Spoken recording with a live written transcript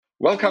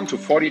Welcome to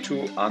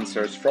 42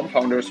 Answers from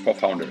Founders for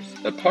Founders,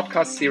 a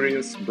podcast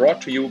series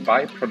brought to you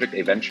by Project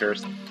A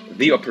Ventures,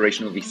 the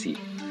operational VC.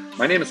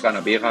 My name is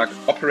Rainer Berak,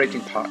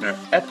 operating partner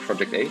at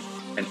Project A,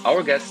 and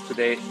our guest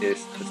today is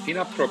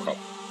Kristina Prokop.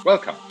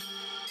 Welcome.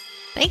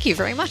 Thank you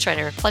very much,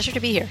 Rainer. Pleasure to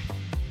be here.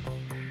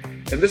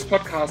 In this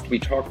podcast, we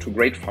talk to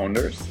great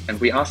founders and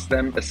we ask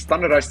them a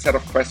standardized set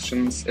of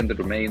questions in the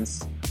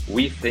domains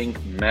we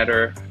think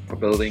matter for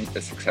building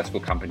a successful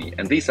company.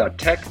 And these are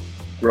tech,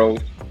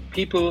 growth,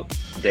 people,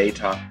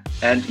 data,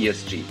 and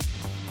ESG.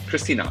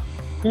 Kristina,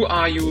 who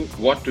are you,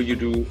 what do you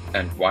do,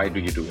 and why do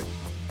you do it?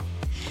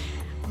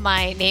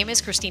 My name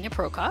is Kristina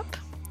Prokop.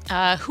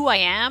 Who I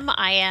am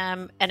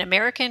an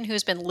American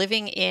who's been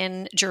living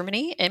in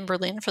Germany, in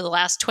Berlin, for the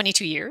last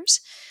 22 years.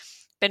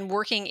 Been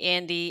working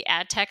in the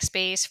ad tech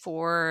space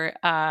for,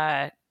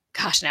 for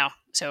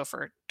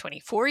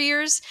 24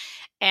 years.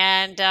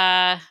 And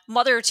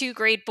mother of two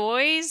great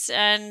boys,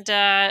 and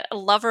a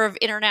lover of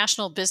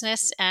international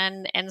business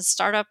and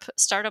startup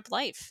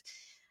life.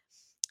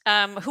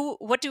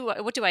 What do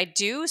I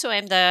do? So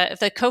I'm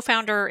the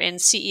co-founder and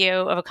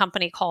CEO of a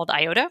company called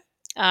Eyeota,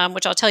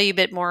 which I'll tell you a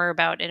bit more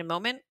about in a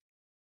moment.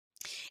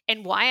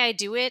 And why I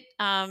do it,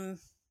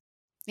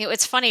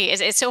 it's funny.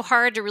 It's so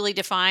hard to really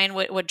define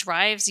what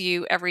drives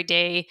you every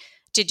day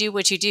to do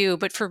what you do.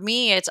 But for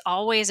me, it's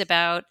always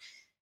about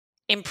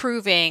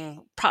improving,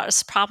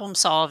 problem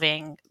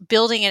solving,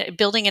 building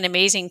an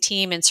amazing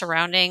team, and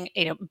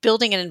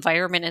building an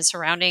environment and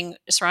surrounding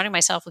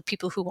myself with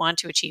people who want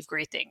to achieve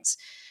great things.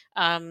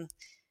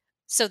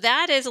 So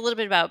that is a little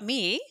bit about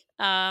me.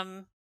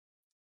 I'll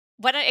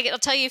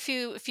tell you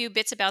a few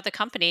bits about the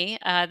company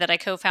that I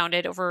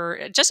co-founded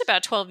over just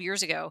about 12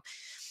 years ago.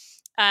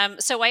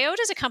 So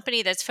Eyeota is a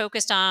company that's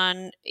focused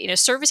on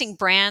servicing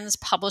brands,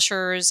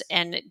 publishers,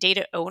 and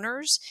data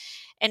owners,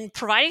 and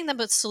providing them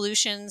with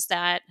solutions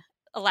that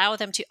allow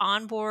them to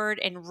onboard,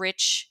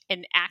 enrich,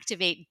 and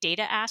activate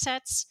data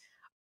assets,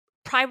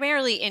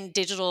 primarily in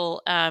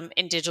digital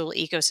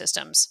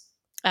ecosystems.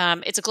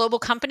 It's a global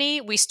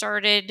company. We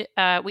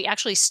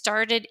actually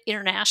started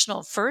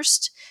international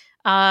first.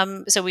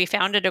 So we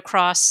founded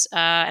across,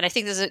 and I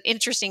think this is an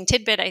interesting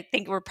tidbit. I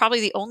think we're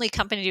probably the only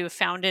company to have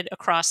founded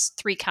across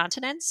 3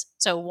 continents.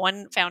 So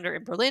one founder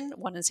in Berlin,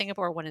 one in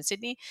Singapore, one in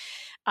Sydney,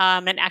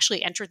 and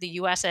actually entered the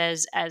US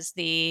as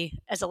the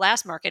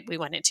last market we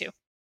went into.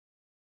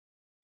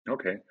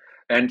 Okay.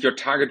 And your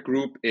target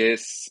group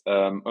is,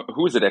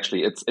 who is it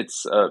actually?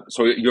 It's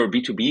so you're a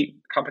B2B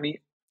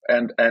company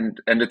and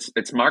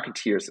it's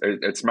marketeers,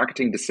 it's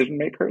marketing decision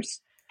makers.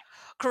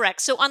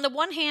 Correct. So on the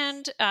one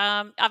hand,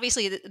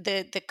 obviously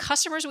the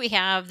customers we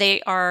have,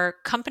 they are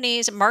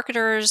companies,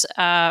 marketers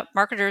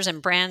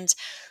and brands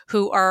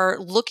who are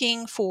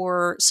looking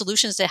for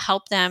solutions to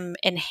help them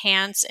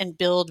enhance and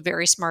build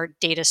very smart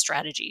data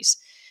strategies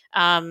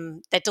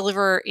that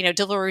deliver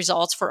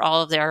results for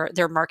all of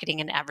their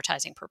marketing and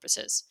advertising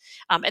purposes.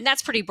 And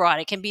that's pretty broad.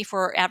 It can be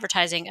for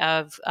advertising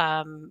for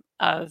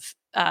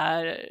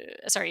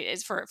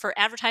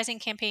advertising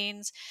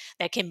campaigns.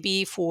 That can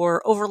be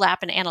for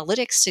overlap and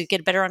analytics to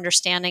get a better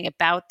understanding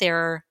about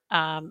their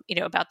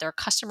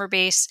customer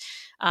base.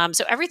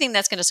 So everything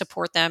that's going to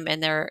support them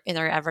in their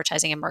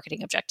advertising and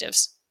marketing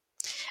objectives.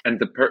 And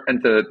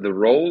the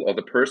role or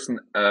the person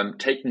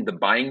taking the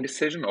buying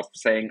decision of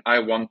saying,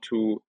 I'm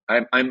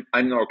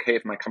not okay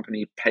if my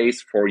company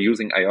pays for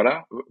using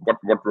Eyeota.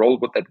 What role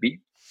would that be?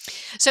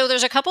 So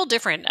there's a couple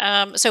different.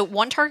 So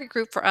one target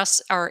group for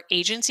us are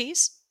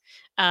agencies.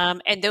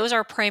 And those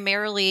are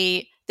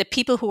primarily the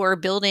people who are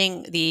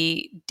building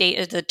the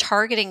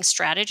targeting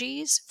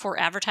strategies for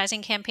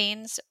advertising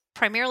campaigns,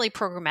 primarily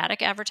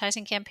programmatic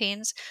advertising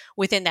campaigns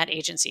within that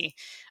agency.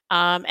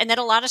 And then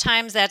a lot of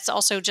times that's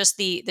also just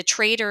the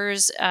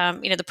traders,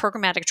 the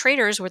programmatic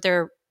traders with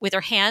their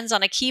hands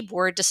on a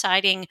keyboard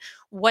deciding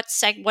what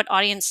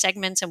audience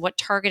segments and what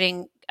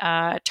targeting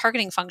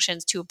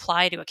functions to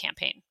apply to a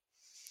campaign.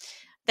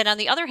 Then on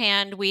the other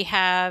hand, we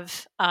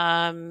have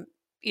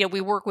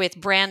we work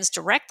with brands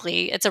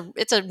directly. It's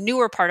a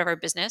newer part of our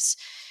business,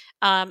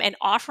 and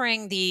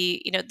offering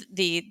the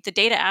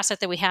data asset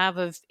that we have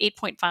of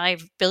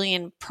 8.5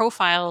 billion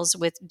profiles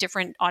with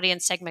different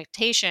audience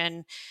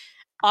segmentation,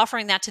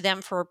 offering that to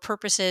them for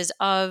purposes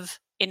of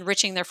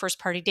enriching their first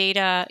party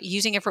data,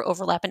 using it for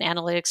overlap and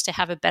analytics to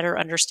have a better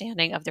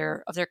understanding of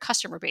their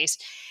customer base.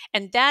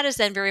 And that is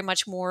then very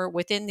much more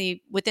within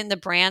the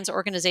brand's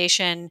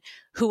organization,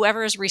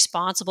 whoever is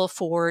responsible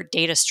for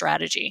data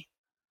strategy.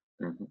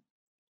 Mm-hmm.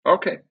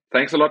 Okay,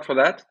 thanks a lot for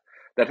that.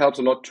 That helps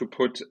a lot to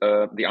put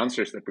the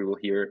answers that we will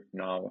hear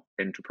now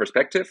into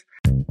perspective.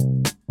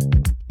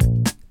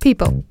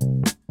 People.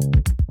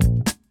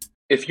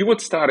 If you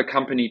would start a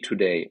company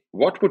today,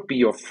 what would be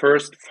your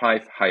first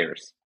 5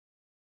 hires?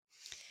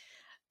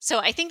 So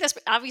I think this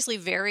obviously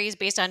varies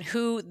based on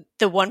who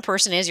the one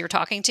person is you're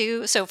talking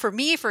to. So for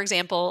me, for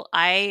example,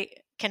 I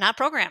cannot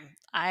program.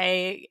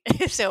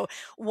 So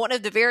one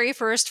of the very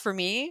first for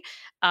me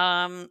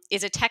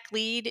is a tech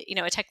lead.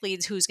 A tech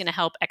lead who's going to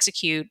help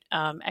execute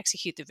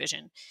the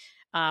vision.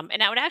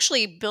 And I would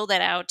actually build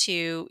that out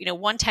to,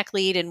 one tech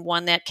lead and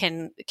one that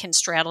can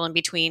straddle in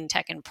between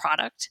tech and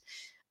product.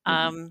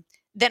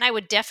 Then I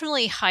would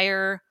definitely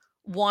hire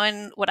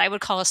one, what I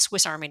would call a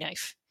Swiss Army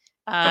knife.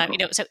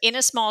 So in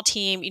a small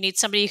team, you need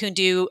somebody who can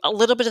do a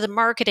little bit of the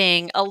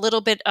marketing, a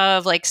little bit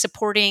of like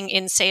supporting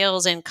in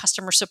sales and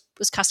customer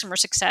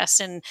success,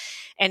 and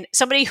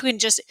somebody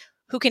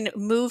who can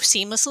move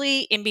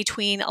seamlessly in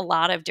between a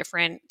lot of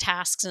different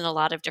tasks and a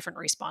lot of different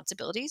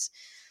responsibilities.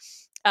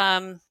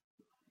 Then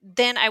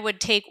I would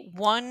take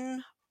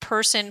one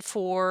person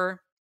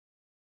for,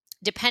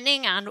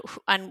 depending on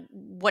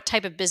what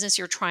type of business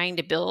you're trying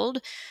to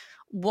build,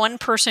 one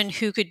person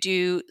who could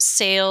do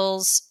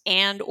sales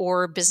and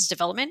or business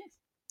development.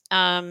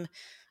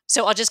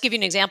 So I'll just give you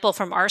an example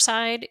from our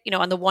side.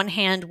 On the one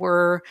hand,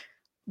 we're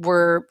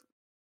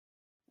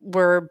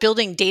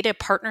building data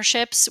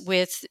partnerships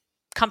with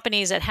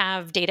companies that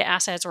have data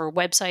assets or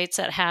websites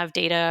that have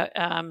data,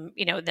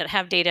 that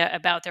have data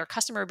about their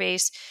customer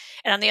base.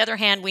 And on the other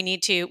hand, we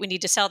need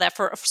to sell that.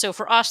 So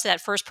for us,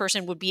 that first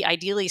person would be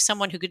ideally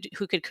someone who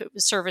could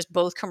service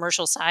both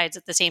commercial sides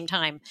at the same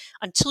time,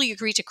 until you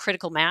reach a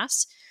critical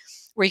mass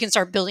where you can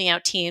start building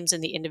out teams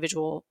in the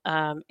individual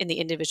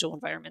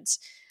environments.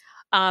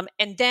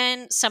 And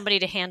then somebody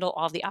to handle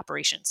all the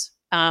operations.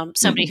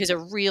 Somebody who's a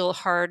real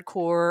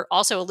hardcore,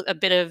 also a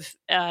bit of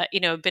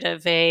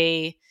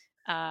a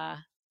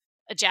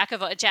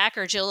Jack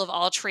or Jill of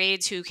all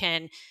trades who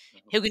can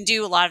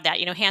do a lot of that.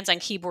 Hands on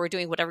keyboard,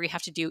 doing whatever you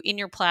have to do in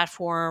your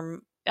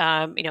platform.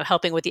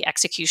 Helping with the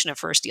execution of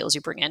first deals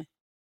you bring in.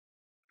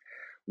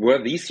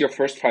 Were these your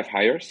first 5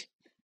 hires?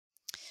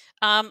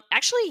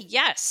 Actually,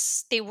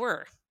 yes, they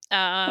were.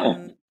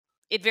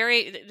 It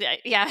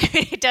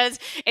it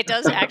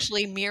does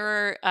actually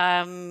mirror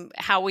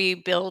how we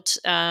built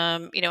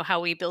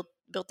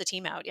the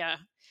team out. Yeah.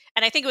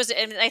 And I think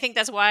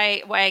that's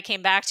why I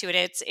came back to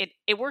it.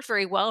 It worked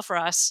very well for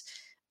us.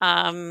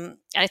 And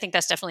I think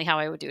that's definitely how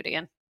I would do it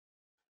again.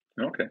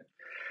 Okay.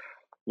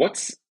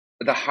 What's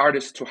the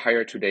hardest to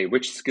hire today?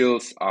 Which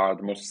skills are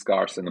the most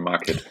scarce in the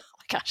market? Oh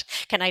my gosh.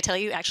 Can I tell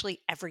you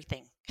actually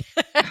everything?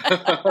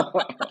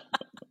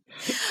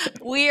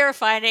 We are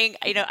finding,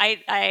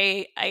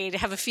 I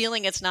have a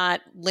feeling it's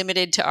not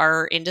limited to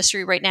our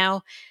industry right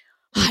now.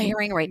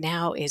 Hiring right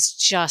now is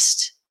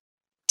just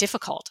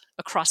difficult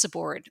across the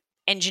board.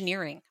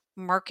 Engineering,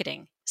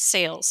 marketing,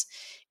 sales.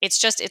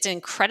 It's an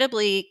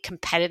incredibly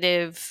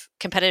competitive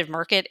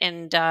market.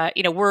 And,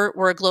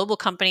 we're a global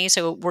company.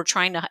 So we're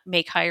trying to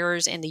make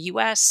hires in the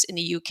US, in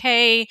the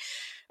UK,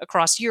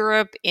 across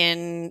Europe,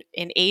 in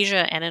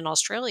Asia, and in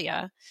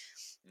Australia.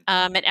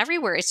 And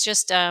everywhere. It's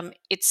just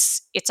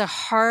it's a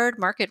hard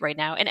market right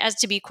now. And as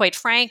to be quite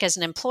frank, as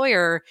an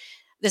employer,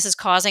 this is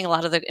causing a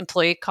lot of the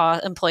employee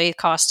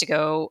costs to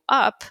go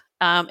up,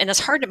 and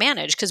it's hard to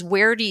manage because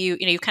where do you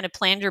kind of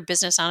planned your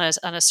business on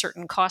a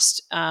certain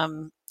cost,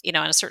 on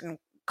a certain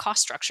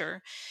cost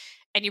structure,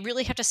 and you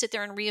really have to sit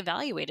there and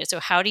reevaluate it. So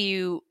how do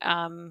you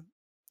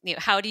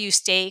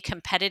stay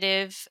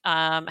competitive?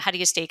 How do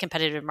you stay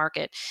competitive in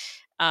market?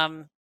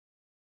 And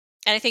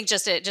I think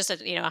just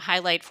a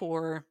highlight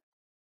for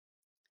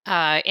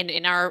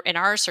in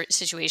our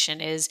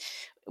situation is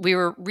we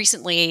were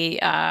recently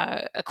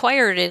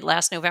acquired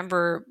last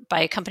November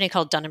by a company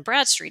called Dun and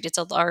Bradstreet. It's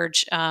a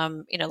large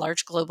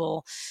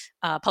global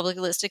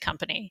publicly listed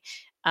company.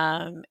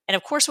 And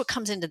of course, what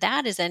comes into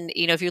that is then,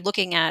 if you're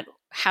looking at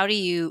how do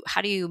you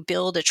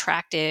build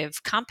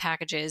attractive comp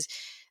packages,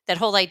 that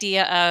whole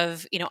idea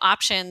of,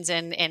 options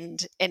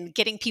and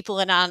getting people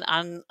in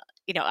on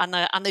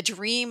the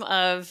dream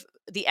of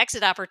the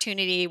exit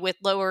opportunity with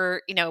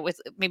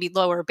maybe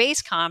lower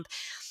base comp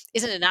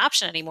isn't an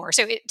option anymore.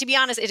 So to be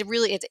honest, it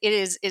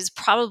is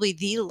probably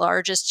the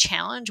largest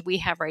challenge we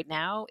have right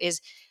now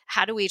is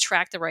how do we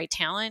attract the right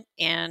talent?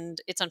 And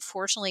it's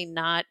unfortunately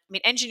not,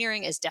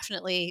 engineering is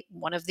definitely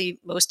one of the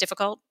most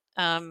difficult.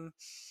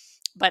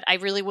 But I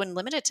really wouldn't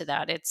limit it to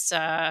that. It's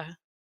the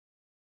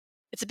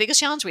biggest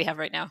challenge we have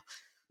right now.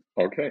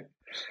 Okay.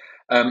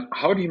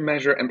 How do you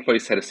measure employee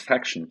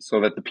satisfaction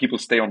so that the people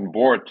stay on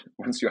board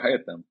once you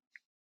hired them?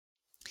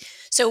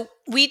 So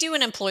we do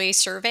an employee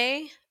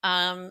survey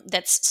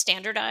that's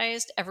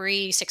standardized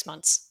every 6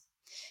 months.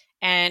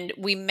 And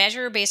we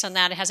measure based on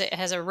that. It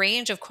has a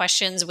range of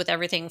questions with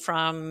everything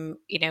from,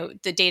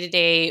 the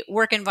day-to-day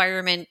work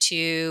environment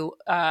to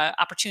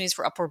opportunities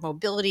for upward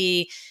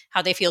mobility,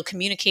 how they feel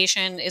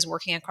communication is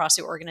working across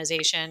the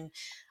organization.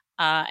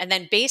 And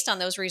then based on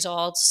those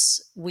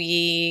results,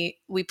 we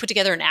put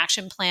together an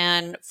action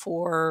plan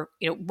for,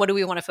 what do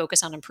we want to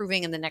focus on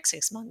improving in the next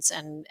 6 months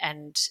and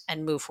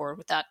move forward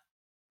with that.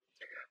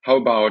 How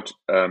about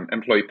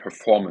employee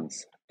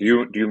performance?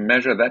 Do you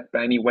measure that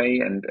by any way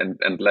and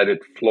let it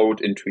float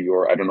into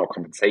your,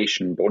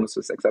 compensation,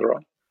 bonuses, etc.?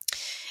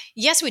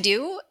 Yes, we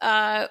do.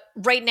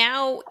 Right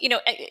now,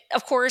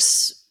 of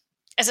course,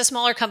 as a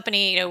smaller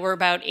company, we're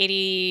about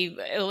 80.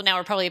 Now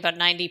we're probably about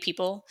 90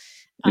 people.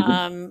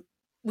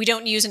 We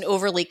don't use an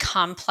overly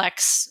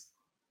complex,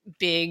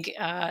 big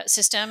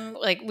system.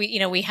 Like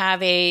we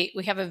have a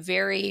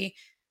very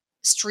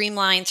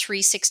streamlined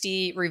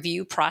 360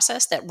 review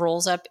process that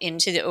rolls up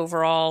into the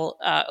overall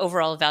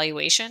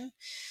evaluation.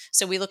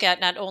 So we look at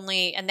not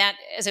only, and that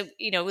as a,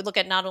 we look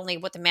at not only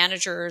what the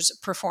manager's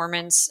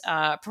performance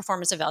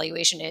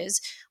evaluation is,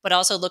 but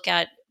also look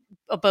at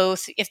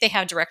both if they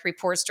have direct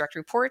reports,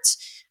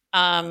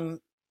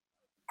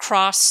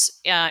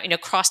 cross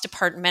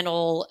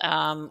departmental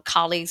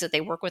colleagues that they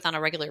work with on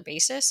a regular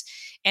basis,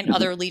 and Mhm.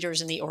 other leaders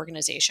in the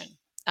organization.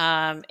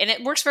 And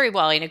it works very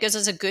well. It gives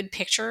us a good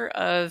picture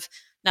of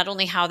not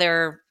only how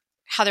they're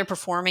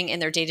performing in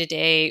their day to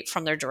day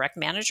from their direct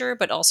manager,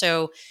 but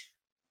also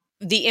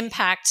the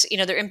impact,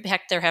 their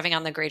impact they're having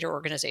on the greater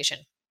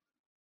organization.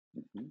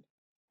 Mhm.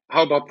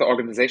 How about the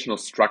organizational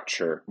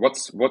structure?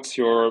 What's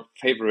your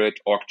favorite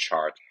org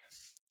chart?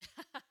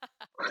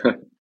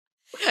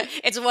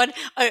 It's one.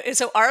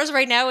 So ours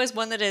right now is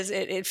one that is.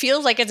 It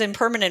feels like it's in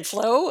permanent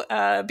flow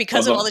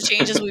because of all the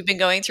changes Uh-huh. we've been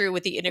going through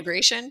with the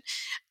integration.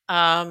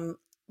 Um,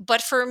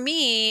 but for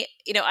me,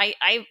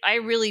 I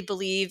really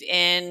believe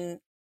in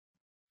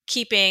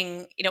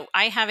keeping.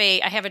 I have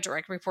a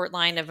direct report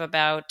line of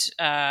about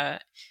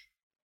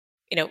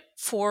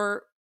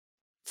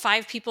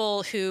 5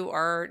 people who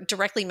are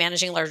directly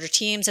managing larger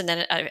teams, and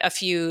then a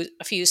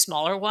few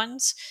smaller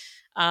ones.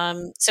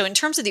 So in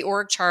terms of the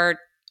org chart,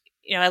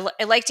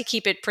 I like to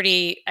keep it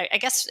pretty. I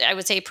guess I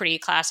would say pretty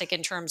classic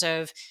in terms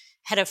of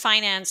head of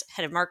finance,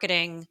 head of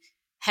marketing,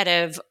 head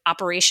of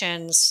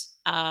operations,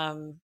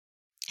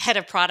 head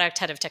of product,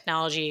 head of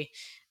technology,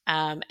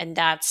 and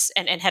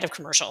head of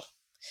commercial.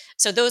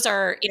 So those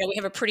are, we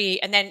have a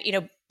pretty, and then,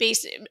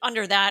 base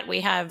under that,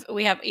 we have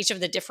each of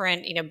the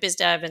different, biz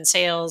dev and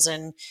sales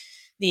and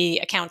the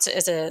accounts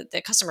as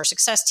the customer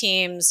success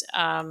teams,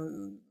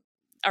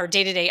 our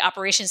day-to-day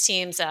operations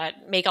teams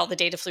that make all the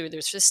data flow through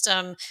their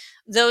system.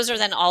 Those are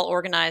then all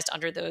organized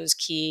under those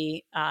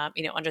key,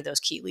 under those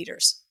key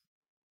leaders.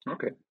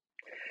 Okay.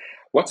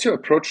 What's your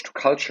approach to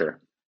culture?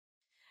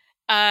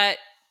 Uh,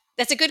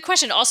 that's a good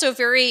question. Also,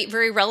 very,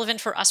 very relevant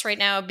for us right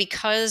now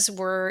because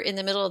we're in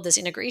the middle of this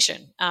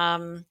integration.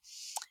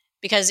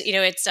 Because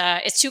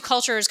it's 2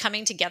 cultures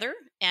coming together,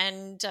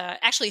 and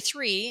actually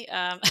 3.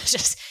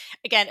 Just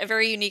again, a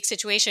very unique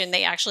situation.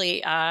 They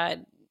actually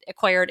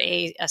acquired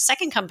a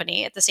second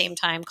company at the same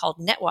time called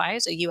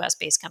NetWise, a U.S.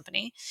 based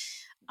company.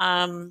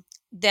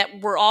 That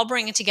we're all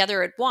bringing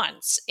together at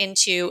once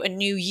into a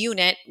new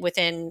unit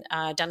within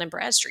Dun and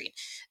Bradstreet.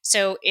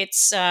 So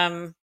it's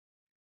right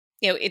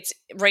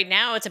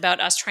now it's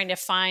about us trying to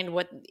find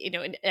what,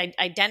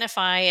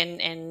 identify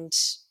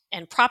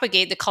and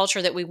propagate the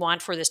culture that we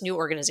want for this new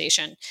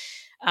organization.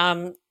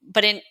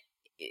 But in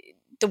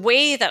the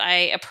way that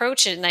I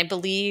approach it, and I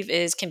believe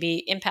can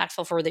be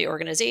impactful for the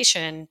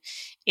organization,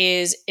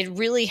 is it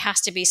really has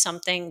to be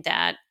something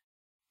that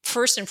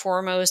first and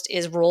foremost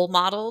is role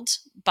modeled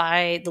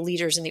by the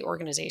leaders in the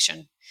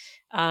organization.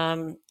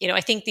 I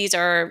think these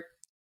are,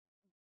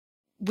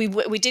 we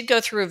did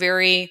go through a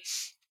very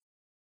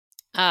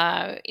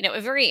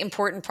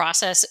important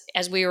process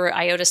as we were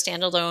Eyeota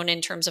standalone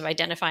in terms of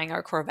identifying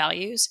our core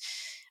values,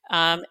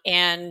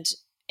 and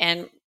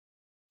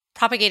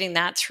propagating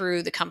that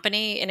through the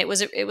company. And it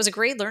was a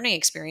great learning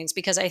experience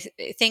because I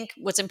think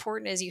what's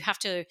important is you have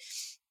to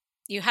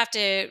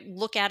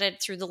look at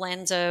it through the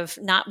lens of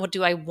not what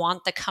do I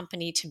want the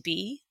company to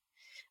be,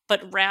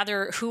 but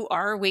rather who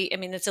are we? I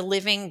mean, it's a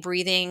living,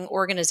 breathing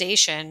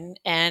organization,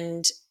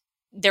 and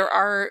there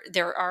are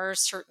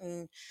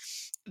certain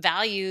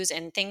values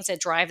and things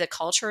that drive the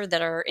culture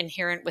that are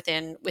inherent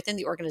within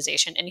the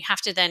organization, and you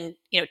have to then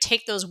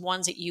take those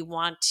ones that you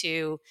want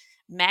to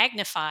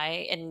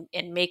magnify and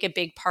make a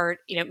big part,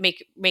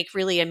 make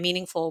really a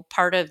meaningful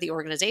part of the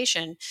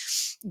organization.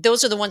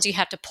 Those are the ones you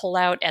have to pull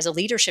out as a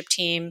leadership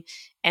team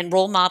and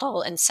role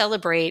model and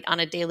celebrate on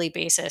a daily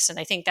basis. And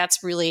I think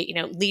that's really,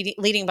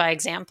 leading by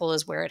example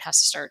is where it has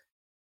to start.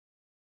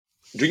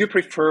 Do you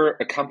prefer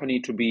a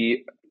company to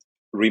be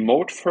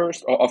remote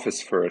first or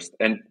office first?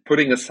 And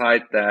putting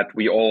aside that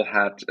we all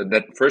had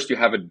that first, you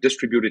have a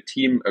distributed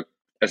team,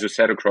 as you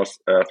said, across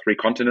 3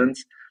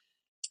 continents,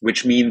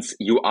 which means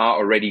you are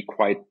already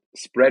quite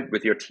spread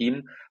with your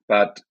team.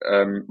 But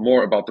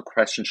more about the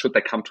question: should they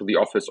come to the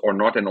office or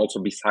not? And also,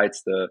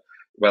 besides the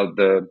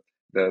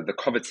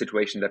COVID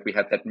situation that we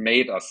had that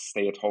made us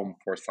stay at home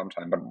for some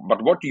time.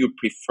 But what do you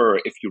prefer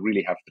if you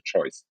really have the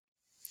choice?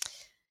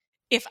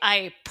 If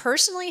I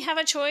personally have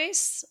a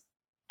choice,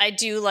 I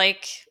do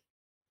like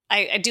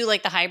I do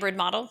like the hybrid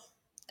model.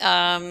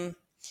 Um,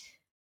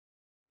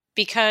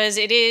 because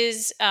it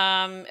is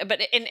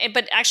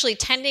but actually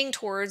tending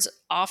towards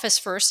office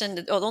first. And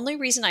the only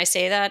reason I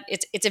say that,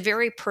 it's a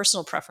very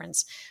personal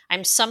preference.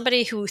 I'm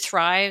somebody who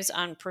thrives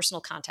on personal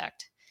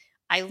contact.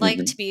 I like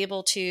to Mhm. be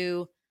able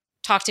to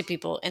talk to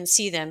people and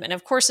see them, and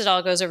of course it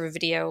all goes over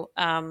video.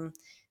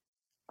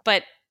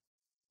 But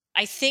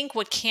I think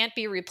what can't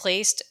be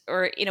replaced,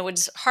 or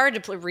what's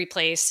hard to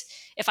replace,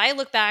 if I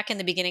look back in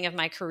the beginning of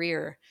my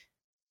career,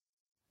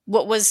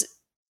 what was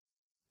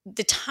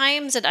the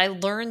times that I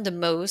learned the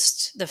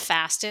most, the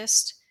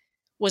fastest,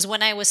 was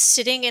when I was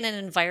sitting in an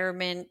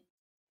environment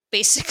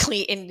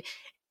basically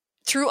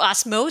through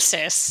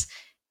osmosis,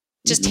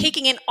 just Mm-hmm.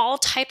 taking in all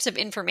types of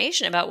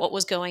information about what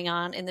was going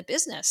on in the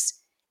business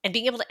and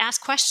being able to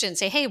ask questions,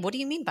 say, hey, what do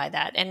you mean by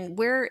that? And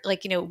where,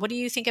 like, what do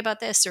you think about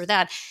this or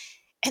that?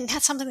 And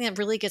that's something that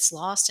really gets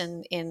lost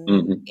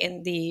Mm-hmm.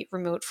 in the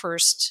remote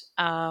first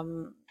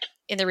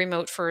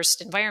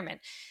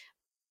environment.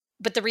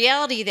 But the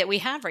reality that we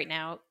have right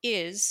now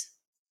is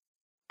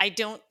I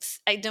don't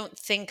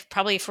think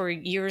probably for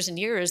years and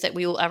years that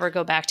we will ever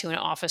go back to an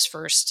office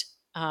first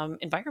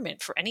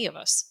environment for any of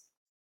us.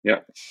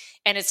 Yeah.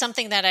 And it's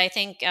something that I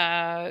think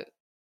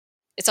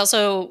it's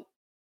also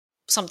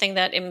something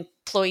that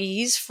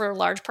employees for a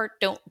large part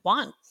don't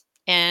want.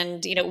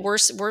 And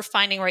we're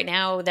finding right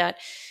now that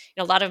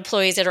a lot of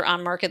employees that are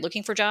on market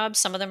looking for jobs,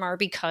 some of them are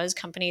because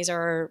companies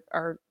are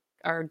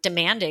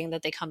demanding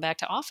that they come back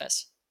to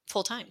office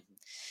full time.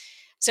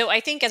 So I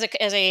think as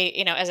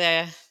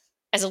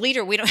a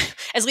leader, we don't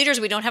as leaders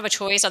we don't have a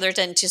choice other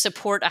than to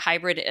support a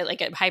hybrid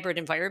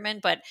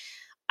environment. But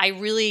I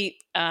really,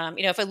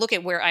 if I look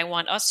at where I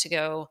want us to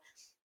go,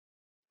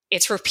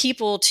 it's for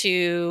people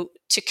to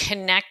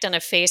connect on a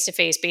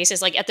face-to-face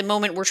basis. Like at the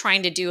moment, we're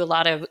trying to do a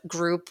lot of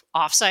group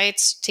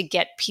offsites to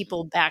get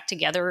people back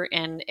together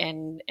and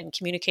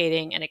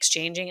communicating and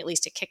exchanging, at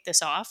least to kick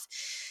this off.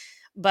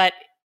 But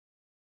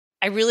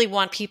I really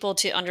want people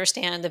to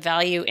understand the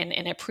value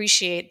and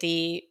appreciate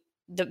the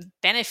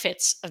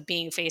benefits of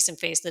being face and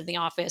face in the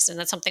office. And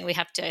that's something we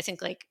have to, I think,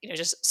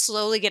 just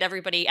slowly get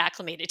everybody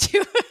acclimated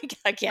to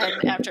again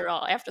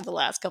after the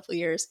last couple of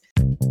years.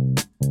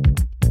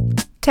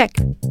 Tech.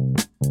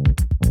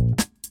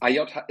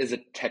 Eyeota is a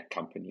tech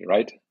company,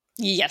 right?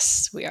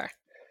 Yes, we are.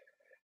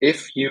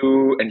 If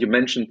you, and you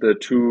mentioned the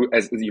two,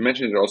 as you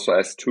mentioned it also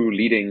as two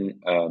leading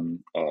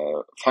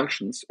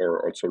functions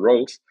or also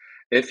roles.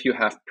 If you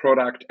have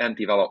product and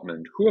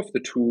development, who of the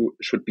two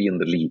should be in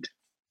the lead?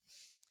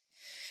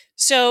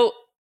 So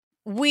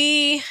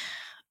we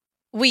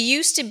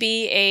used to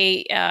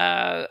be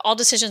all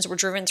decisions were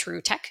driven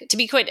through tech. To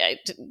be quite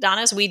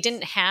honest, we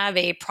didn't have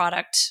a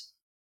product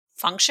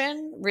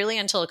function really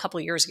until a couple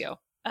of years ago.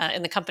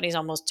 And the company's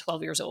almost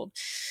 12 years old.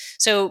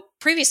 So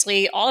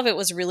previously, all of it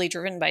was really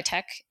driven by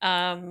tech.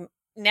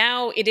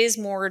 Now it is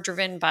more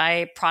driven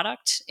by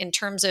product in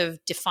terms of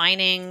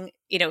defining.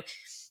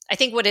 I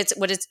think what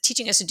it's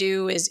teaching us to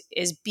do is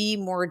be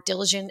more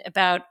diligent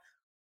about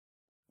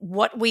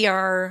what we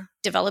are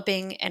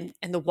developing and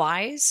the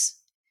whys,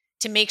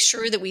 to make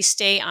sure that we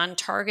stay on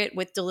target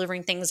with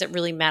delivering things that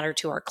really matter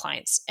to our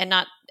clients, and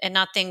not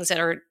things that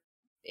are.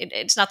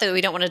 It's not that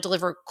we don't want to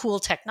deliver cool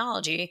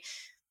technology,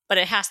 but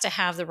it has to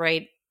have the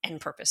right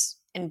end purpose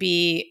and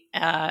be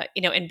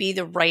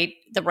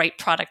the right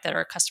product that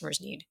our customers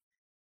need.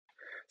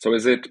 So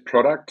is it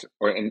product,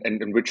 or and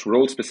in which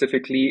role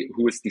specifically?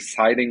 Who is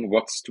deciding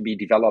what's to be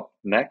developed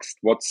next?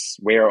 What's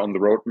where on the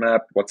roadmap?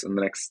 What's in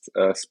the next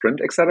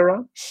sprint,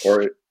 etc.?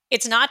 Or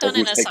it's not done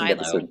in who's a taking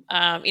that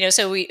silo.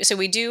 decision? So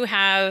we do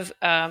have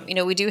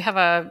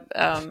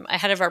a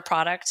head of our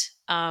product,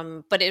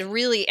 but it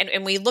really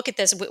and we look at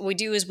this. What we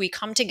do is we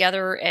come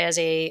together as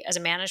a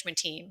management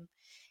team,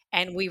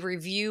 and we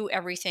review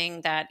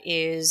everything that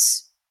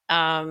is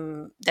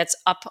that's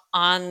up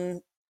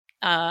on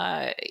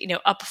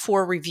up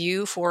for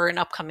review for an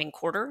upcoming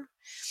quarter.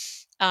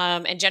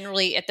 And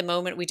generally, at the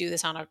moment, we do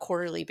this on a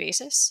quarterly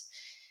basis.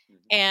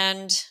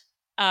 And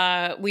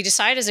we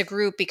decide as a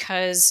group,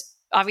 because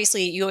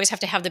obviously you always have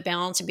to have the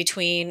balance in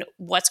between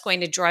what's going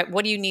to drive,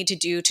 what do you need to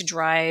do to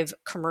drive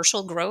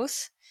commercial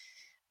growth.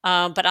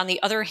 But on the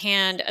other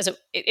hand,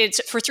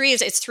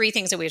 it's three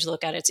things that we have to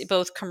look at. It's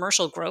both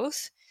commercial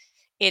growth,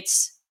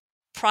 it's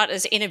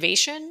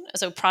innovation,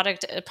 so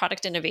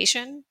product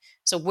innovation.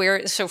 So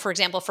for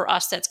example, for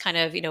us, that's kind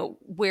of,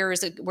 where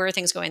are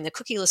things going in the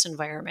cookieless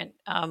environment?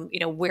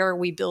 Where are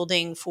we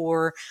building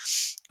for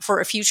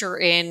a future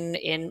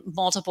in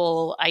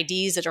multiple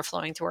IDs that are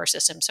flowing through our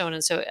system, so on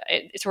and so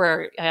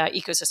through our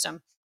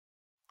ecosystem.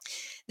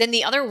 Then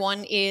the other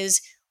one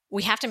is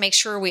we have to make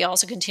sure we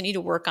also continue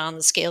to work on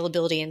the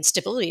scalability and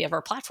stability of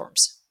our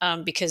platforms,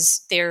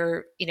 because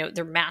they're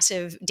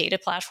massive data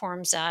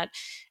platforms that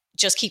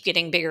just keep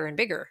getting bigger and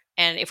bigger.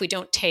 And if we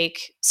don't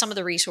take some of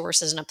the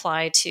resources and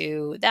apply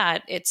to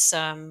that,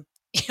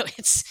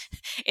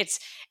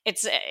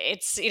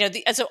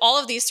 so all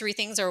of these three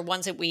things are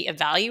ones that we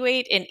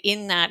evaluate, and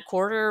in that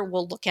quarter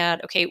we'll look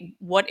at, okay,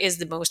 what is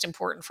the most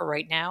important for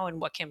right now, and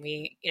what can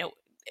we,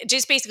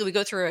 just basically we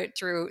go through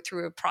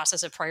a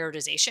process of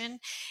prioritization,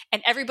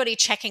 and everybody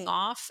checking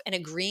off and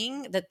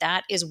agreeing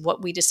that is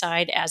what we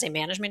decide as a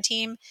management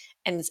team,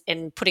 and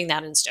putting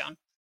that in stone.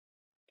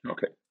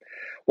 Okay.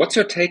 What's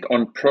your take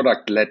on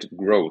product-led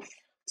growth?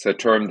 It's a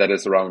term that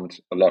is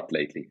around a lot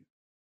lately.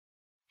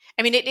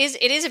 I mean, it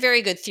is a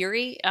very good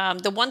theory.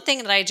 The one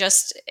thing that I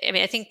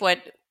think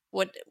what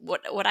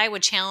I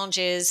would challenge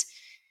is, it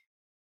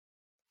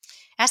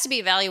has to be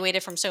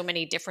evaluated from so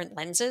many different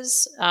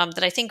lenses,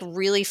 that I think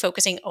really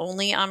focusing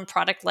only on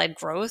product-led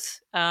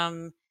growth,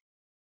 I'm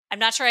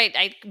not sure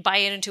I buy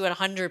into it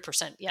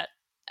 100% yet.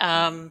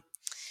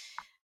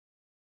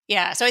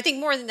 Yeah, so I think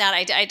more than that,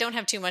 I don't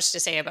have too much to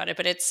say about it,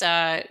 but it's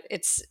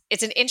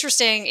an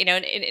interesting,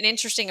 an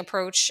interesting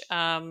approach,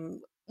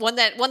 one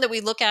that we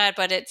look at,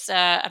 but it's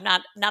I'm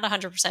not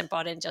 100%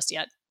 bought in just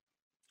yet.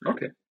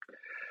 Okay.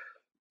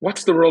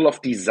 What's the role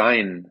of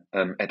design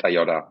at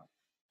Eyeota?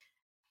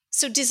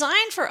 So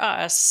design for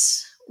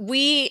us,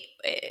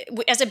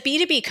 as a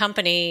B2B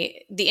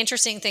company, the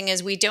interesting thing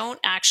is we don't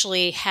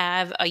actually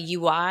have a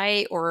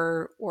UI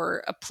or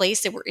a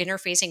place that we're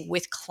interfacing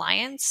with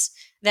clients,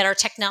 that our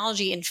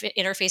technology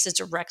interfaces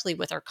directly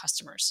with our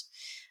customers.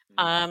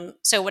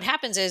 So what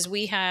happens is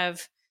we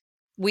have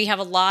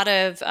a lot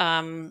of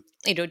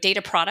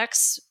data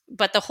products,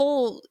 but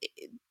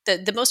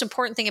the most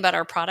important thing about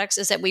our products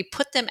is that we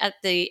put them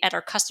at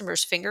our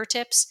customers'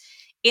 fingertips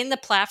in the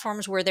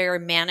platforms where they are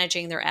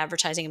managing their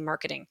advertising and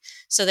marketing.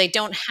 So they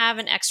don't have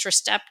an extra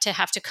step to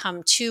have to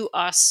come to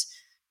us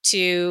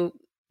to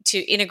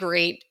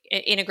integrate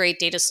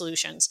data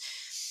solutions.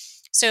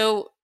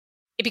 So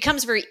it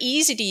becomes very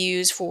easy to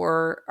use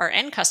for our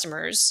end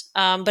customers,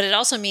 but it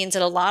also means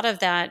that a lot of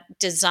that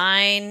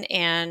design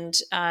and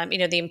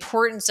the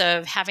importance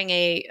of having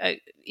a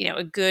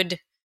good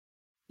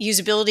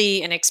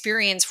usability and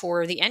experience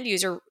for the end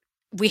user,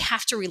 we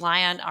have to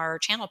rely on our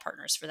channel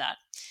partners for that.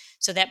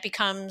 So that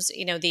becomes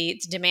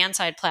the demand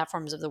side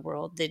platforms of the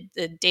world,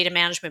 the data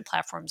management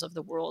platforms of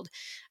the world.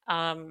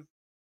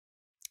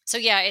 So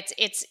yeah,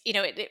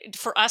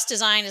 for us,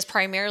 design is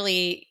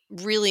primarily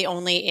really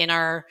only in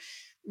our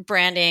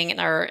branding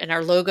and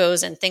our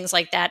logos and things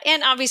like that,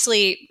 and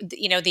obviously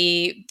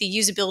the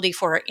usability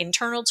for our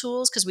internal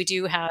tools, because we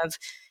do have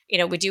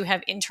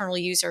internal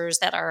users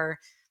that are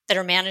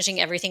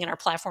managing everything in our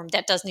platform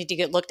that does need to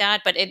get looked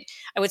at. But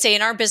I would say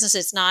in our business,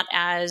 it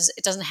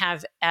doesn't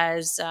have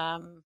as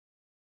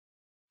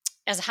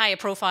high a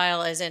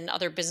profile as in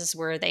other businesses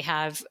where they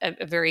have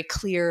a very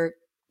clear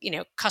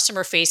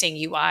customer facing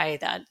UI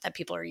that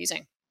people are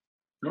using.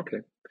 Okay.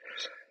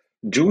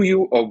 Do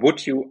you or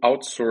would you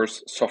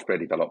outsource software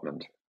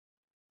development?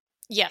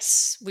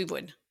 Yes, we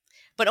would,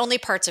 but only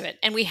parts of it,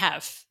 and we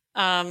have.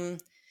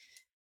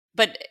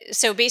 But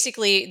so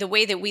basically, the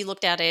way that we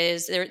looked at it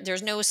is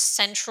there's no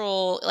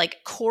central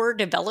like core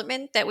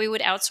development that we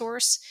would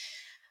outsource.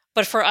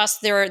 But for us,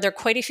 there are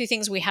quite a few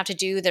things we have to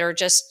do that are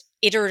just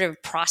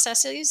iterative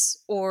processes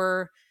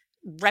or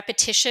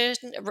repetition,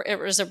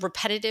 or is a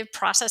repetitive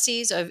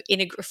processes of,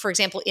 for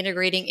example,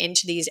 integrating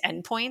into these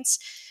endpoints,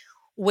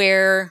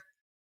 where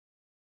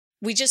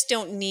we just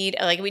don't need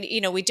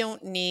we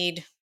don't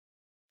need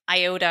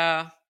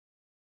Eyeota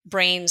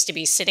brains to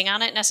be sitting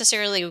on it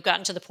necessarily. We've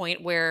gotten to the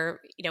point where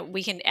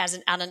we can,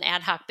 on an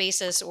ad hoc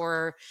basis,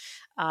 or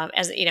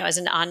as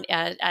an on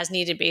as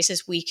needed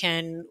basis, we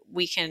can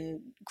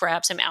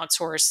grab some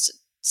outsourced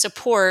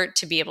support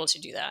to be able to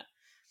do that.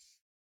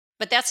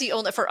 But that's the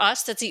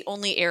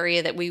only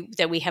area that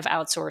we have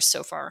outsourced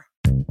so far.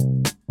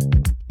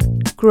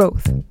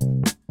 Growth.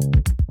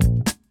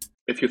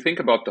 If you think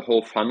about the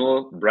whole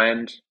funnel,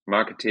 brand,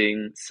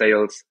 marketing,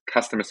 sales,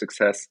 customer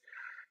success,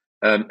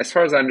 as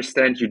far as I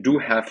understand, you do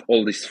have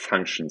all these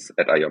functions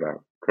at Eyeota,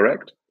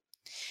 correct?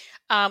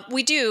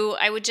 We do.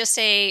 I would just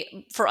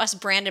say for us,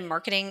 brand and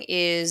marketing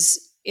is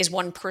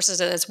one person.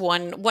 So that's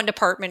one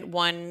department.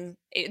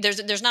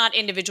 There's not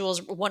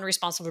individuals, one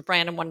responsible for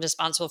brand and one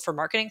responsible for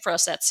marketing. For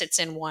us, that sits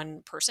in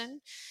one person.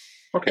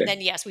 Okay. And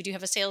then yes, we do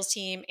have a sales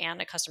team and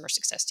a customer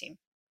success team.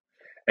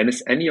 And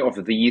is any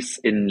of these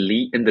in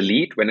the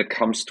lead when it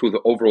comes to the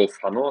overall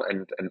funnel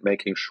and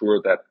making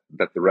sure that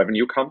the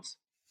revenue comes?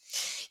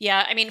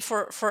 Yeah, I mean,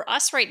 for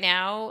us right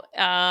now,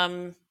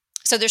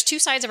 so there's two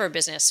sides of our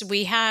business.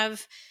 We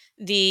have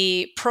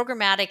the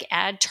programmatic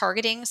ad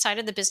targeting side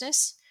of the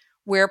business,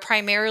 where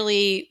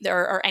primarily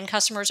our end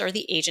customers are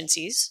the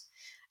agencies.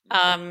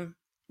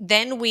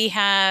 Then we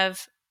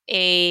have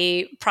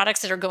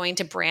products that are going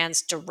to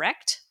brands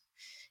direct,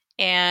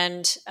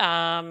 and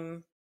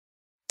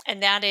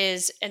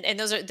those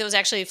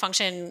actually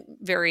function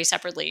very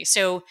separately.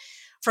 So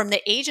from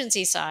the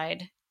agency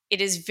side, it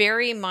is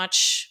very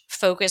much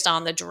focused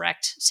on the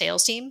direct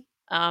sales team.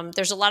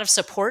 There's a lot of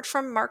support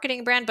from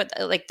marketing brand, but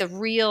like the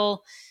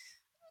real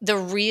the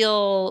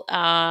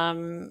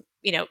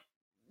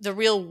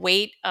real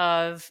weight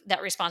of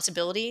that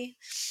responsibility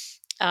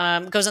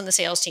goes on the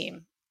sales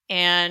team.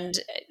 And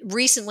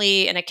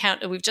recently,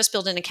 we've just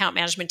built an account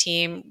management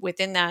team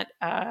within that,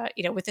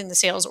 within the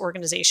sales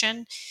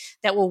organization,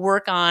 that will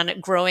work on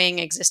growing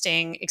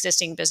existing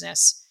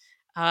business.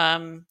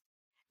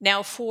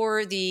 Now,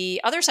 for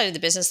the other side of the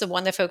business, the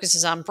one that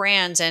focuses on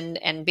brands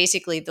and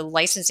basically the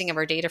licensing of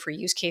our data for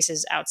use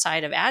cases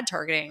outside of ad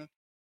targeting,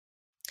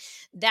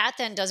 that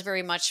then does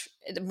very much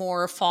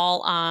more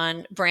fall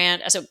on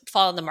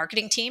the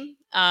marketing team.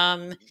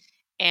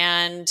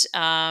 And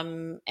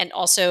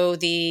also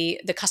the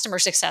customer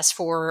success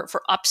for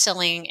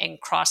upselling and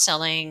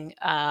cross-selling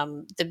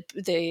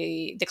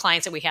the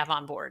clients that we have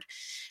on board.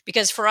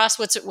 Because for us,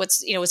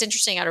 what's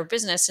interesting at our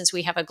business, since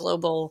we have a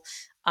global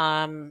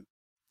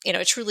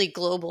a truly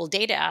global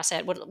data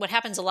asset, what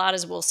happens a lot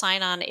is we'll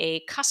sign on a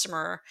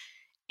customer,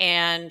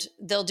 and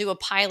they'll do a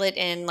pilot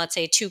in, let's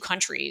say, 2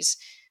 countries.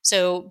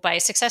 So by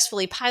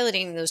successfully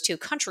piloting those 2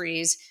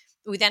 countries,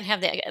 we then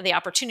have the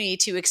opportunity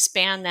to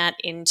expand that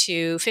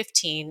into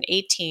 15,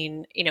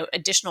 18,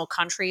 additional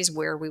countries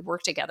where we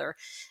work together.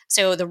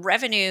 So the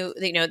revenue,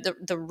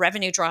 the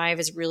revenue drive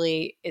is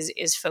really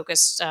is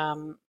focused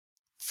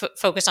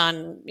focused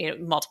on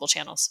multiple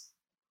channels.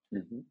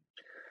 Mm-hmm.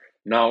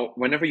 Now,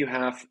 whenever you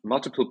have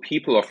multiple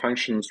people or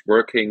functions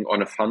working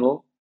on a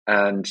funnel,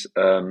 and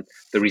the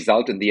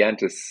result in the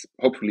end is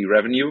hopefully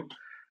revenue,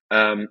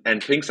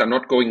 and things are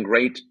not going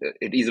great,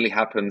 it easily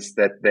happens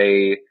that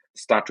they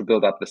start to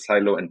build up the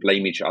silo and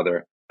blame each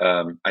other.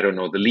 I don't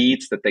know, the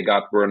leads that they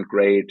got weren't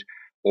great,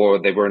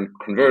 or they weren't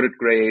converted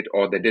great,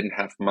 or they didn't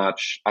have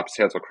much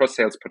upsales or cross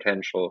sales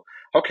potential.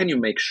 How can you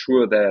make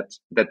sure that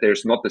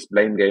there's not this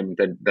blame game,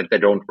 that they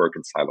don't work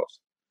in silos?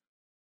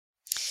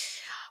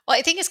 Well,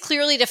 I think it's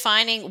clearly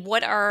defining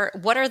what are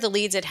the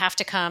leads that have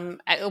to come.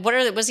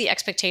 What's the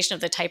expectation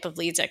of the type of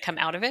leads that come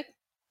out of it?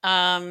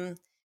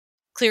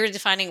 Clearly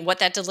defining what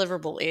that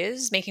deliverable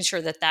is, making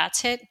sure that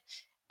that's hit,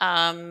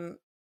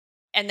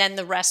 and then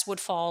the rest would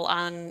fall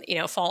on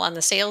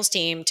the sales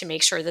team to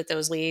make sure that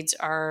those leads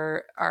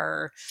are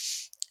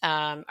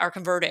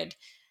converted.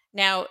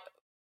 Now,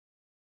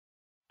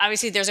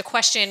 obviously, there's a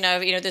question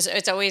of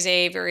it's always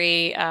a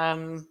very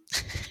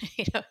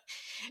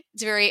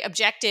it's a very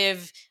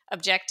objective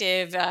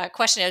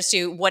question as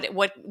to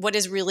what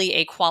is really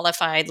a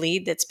qualified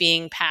lead that's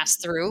being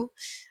passed through.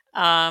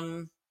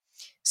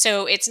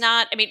 So it's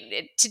not. I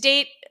mean, to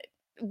date,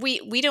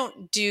 we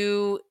don't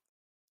do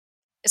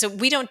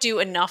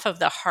enough of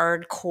the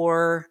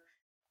hardcore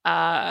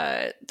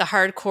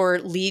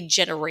lead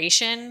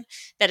generation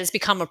that has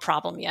become a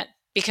problem yet.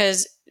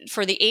 Because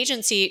for the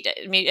agency,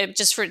 I mean,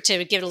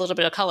 to give it a little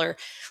bit of color,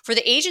 for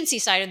the agency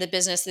side of the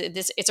business,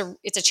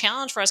 it's a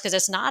challenge for us because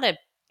it's not a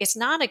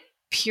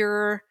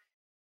pure,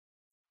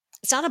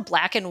 it's not a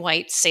black and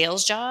white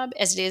sales job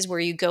as it is where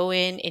you go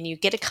in and you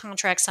get a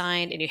contract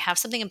signed and you have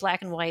something in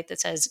black and white that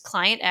says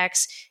client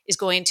X is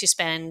going to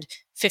spend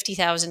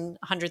 $50,000,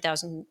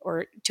 $100,000,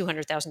 or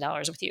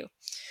 $200,000 with you.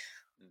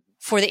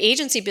 For the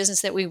agency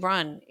business that we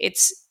run,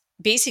 it's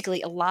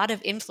basically a lot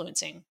of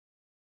influencing.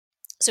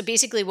 So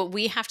basically what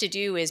we have to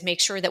do is make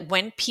sure that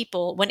when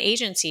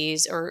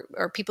agencies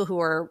or people who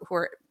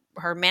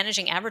are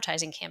managing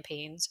advertising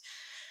campaigns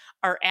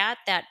are at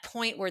that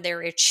point where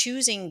they're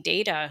choosing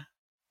data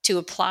to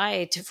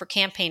apply for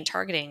campaign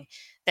targeting,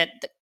 that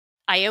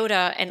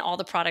Eyeota and all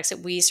the products that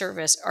we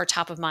service are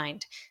top of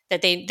mind,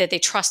 that they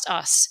trust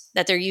us,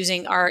 that they're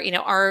using our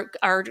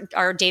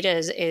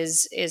data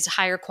is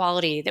higher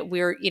quality, that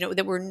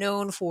we're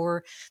known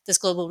for this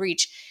global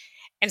reach.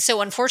 And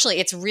so unfortunately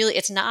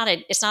it's not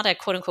a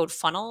quote unquote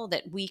funnel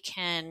that we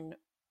can,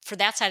 for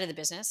that side of the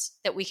business,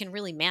 that we can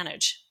really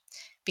manage,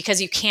 because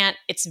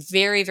it's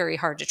very, very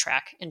hard to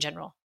track in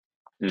general.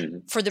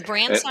 Mm-hmm. For the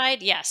brand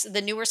side, yes,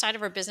 the newer side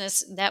of our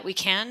business that we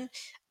can,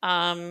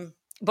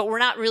 but we're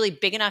not really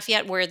big enough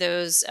yet where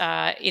those,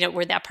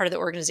 where that part of the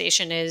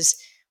organization is,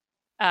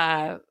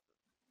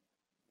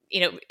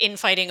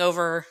 infighting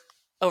over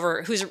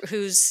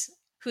who's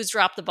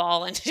dropped the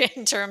ball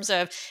in terms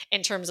of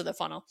the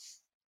funnel.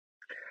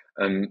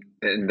 In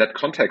that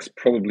context,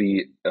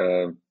 probably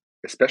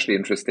especially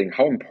interesting.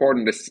 How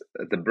important is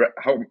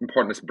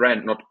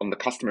brand, not on the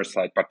customer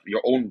side, but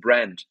your own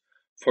brand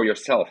for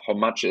yourself? How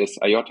much is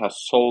Eyeota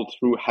sold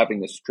through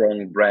having a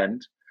strong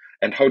brand,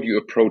 and how do you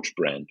approach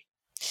brand?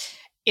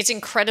 It's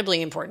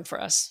incredibly important for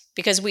us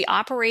because we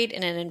operate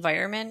in an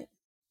environment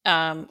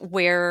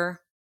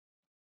where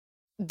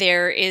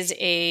there is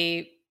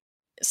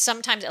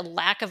sometimes a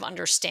lack of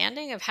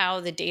understanding of how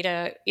the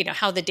data,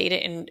 how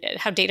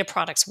data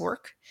products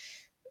work.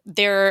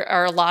 There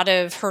are a lot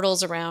of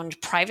hurdles around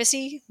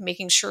privacy,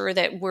 making sure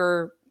that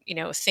we're,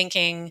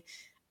 thinking,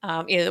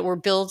 that we're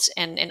built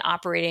and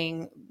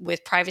operating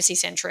with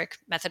privacy-centric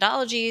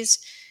methodologies.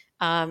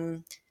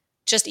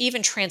 Just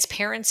even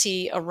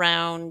transparency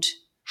around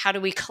how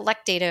do we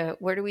collect data,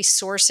 where do we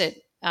source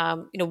it,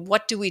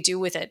 what do we do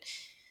with it?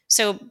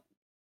 So,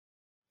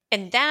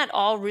 and that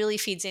all really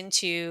feeds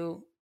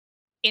into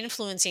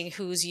influencing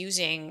who's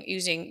using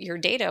your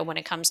data when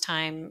it comes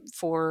time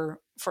for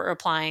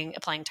applying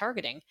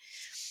targeting.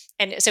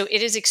 And so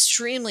it is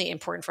extremely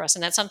important for us,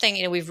 and that's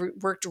something we've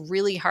worked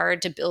really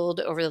hard to build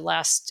over the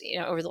last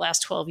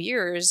 12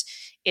 years,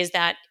 is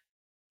that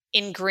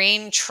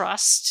ingrained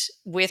trust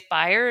with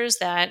buyers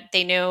that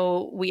they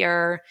know we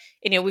are,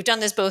 we've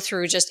done this both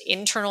through just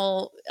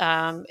internal,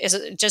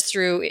 just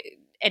through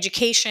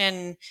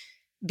education,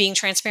 being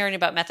transparent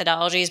about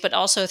methodologies, but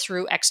also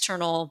through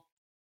external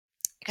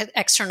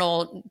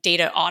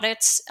data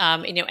audits,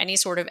 any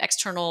sort of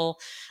external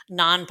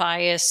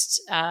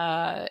non-biased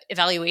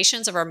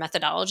evaluations of our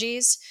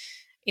methodologies.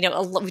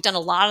 We've done a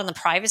lot on the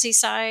privacy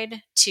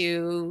side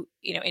to,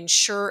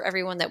 ensure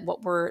everyone that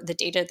the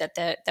data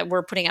that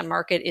we're putting on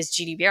market is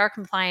GDPR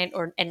compliant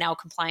and now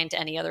compliant to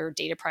any other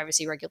data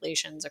privacy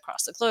regulations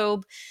across the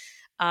globe.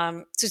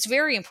 So it's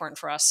very important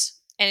for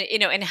us. And,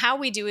 and how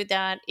we do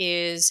that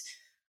is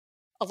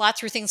a lot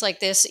through things like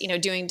this,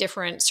 doing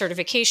different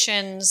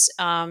certifications,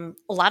 a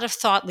lot of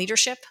thought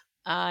leadership.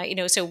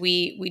 So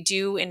we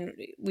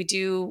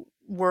do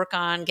work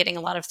on getting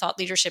a lot of thought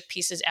leadership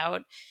pieces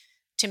out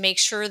to make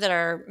sure that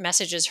our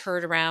message is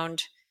heard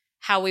around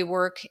how we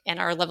work and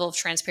our level of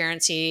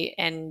transparency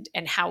and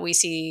how we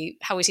see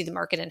the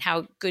market and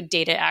how good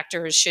data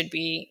actors should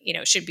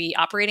be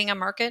operating on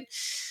market.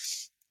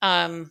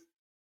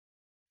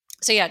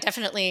 So yeah,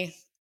 definitely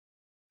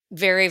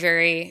very,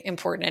 very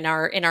important in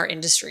our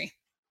industry.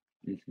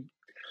 Mhm.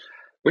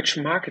 Which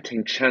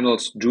marketing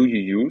channels do you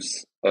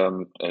use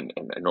and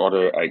in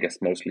order, I guess,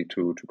 mostly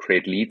to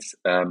create leads,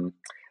 and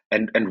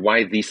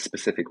why these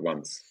specific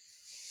ones?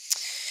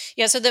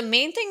 Yeah, so the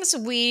main things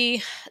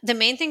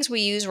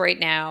we use right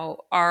now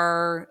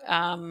are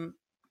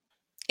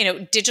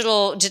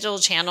digital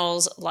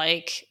channels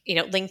like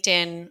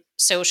LinkedIn,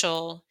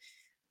 social.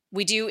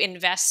 We do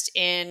invest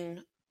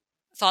in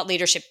thought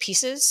leadership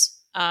pieces,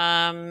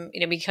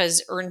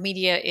 because earned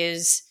media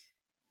is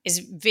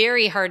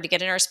very hard to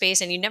get in our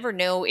space, and you never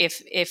know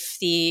if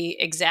the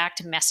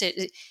exact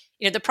message.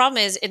 The problem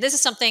is, and this is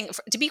something,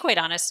 to be quite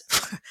honest,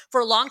 for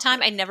a long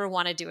time I never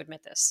wanted to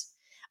admit this.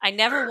 I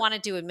never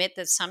wanted to admit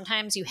that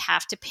sometimes you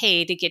have to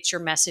pay to get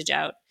your message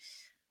out.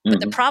 But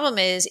the Hmm. problem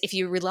is, if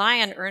you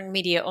rely on earned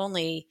media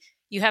only,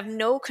 you have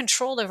no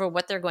control over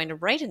what they're going to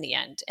write in the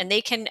end. And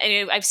they can,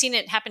 I've seen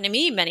it happen to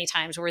me many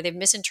times where they've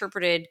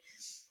misinterpreted,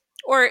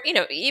 or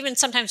even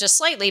sometimes just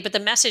slightly, but the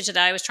message that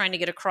I was trying to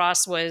get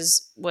across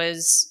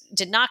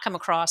did not come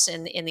across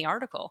in the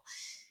article.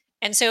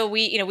 And so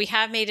we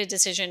have made a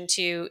decision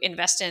to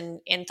invest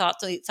in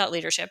thought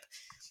leadership,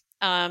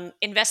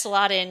 invest a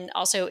lot in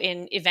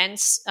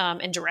events,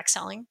 and direct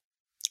selling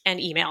and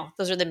email.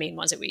 Those are the main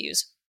ones that we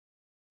use.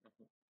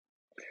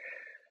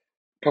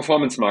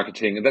 Performance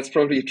marketing, and that's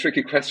probably a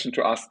tricky question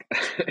to ask,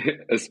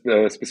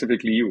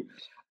 specifically you.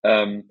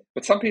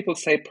 But some people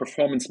say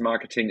performance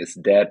marketing is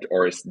dead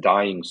or is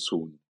dying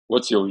soon.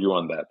 What's your view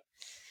on that?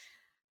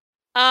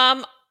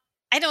 Um,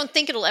 I don't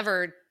think it'll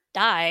ever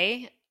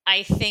die.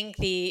 I think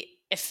the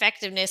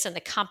effectiveness and the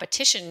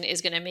competition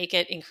is going to make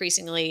it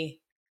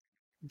increasingly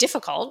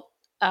difficult.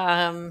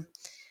 Um,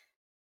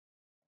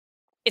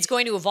 it's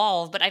going to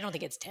evolve, but I don't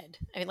think it's dead.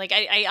 I mean, like,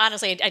 I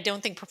honestly, I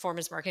don't think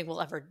performance marketing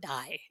will ever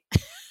die.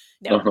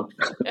 No.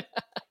 Uh-huh.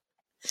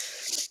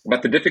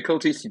 But the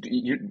difficulties,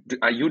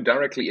 are you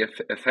directly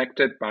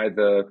affected by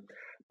the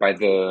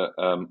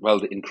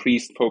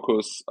increased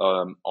focus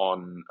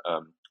on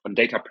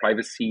data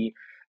privacy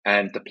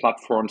and the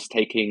platforms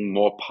taking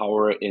more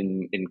power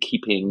in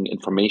keeping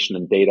information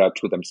and data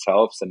to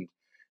themselves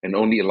and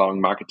only allowing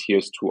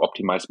marketeers to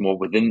optimize more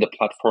within the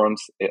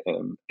platforms,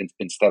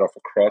 instead of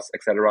across,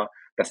 etc.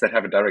 Does that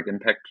have a direct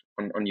impact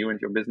on you and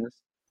your business?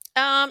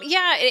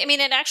 Yeah, I mean,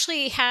 it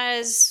actually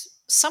has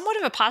somewhat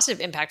of a positive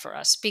impact for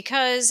us,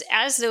 because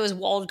as those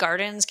walled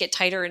gardens get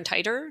tighter and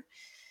tighter,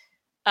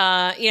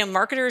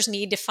 marketers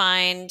need to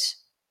find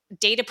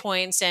data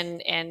points,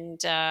 and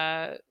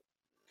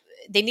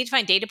they need to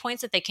find data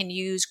points that they can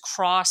use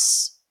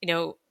cross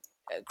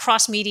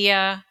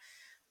media,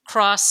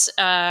 cross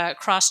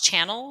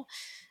channel,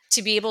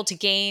 to be able to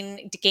gain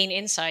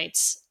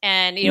insights.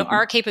 And Hmm.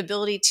 our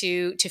capability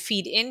to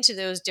feed into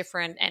those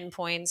different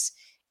endpoints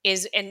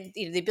is, and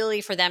the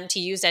ability for them to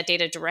use that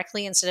data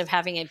directly instead of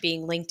having it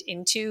being linked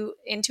into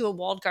a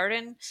walled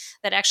garden,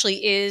 that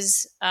actually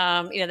is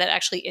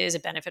a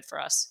benefit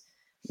for us.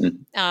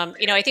 Hmm.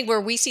 I think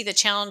where we see the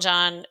challenge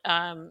on,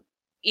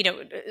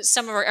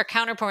 some of our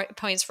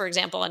counterpoints, for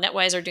example, and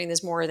NetWise are doing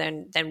this more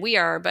than we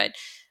are, but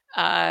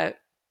uh,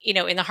 in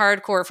the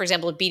hardcore, for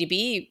example,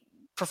 B2B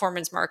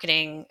performance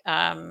marketing,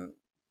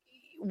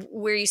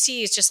 where you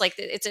see it's just like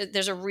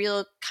there's a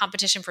real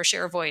competition for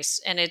share of voice,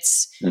 and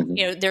it's Hmm.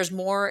 there's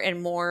more and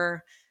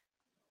more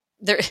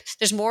there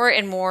there's more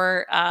and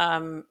more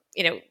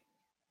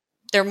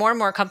there are more and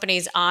more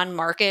companies on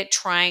market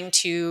trying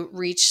to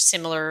reach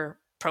similar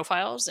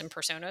profiles and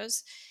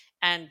personas,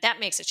 and that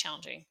makes it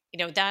challenging.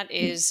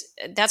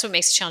 That's what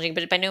makes it challenging,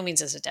 but by no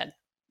means is it dead.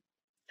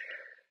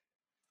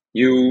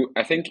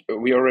 I think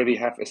we already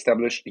have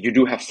established you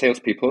do have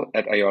salespeople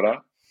at Eyeota.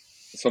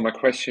 So my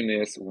question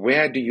is,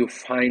 where do you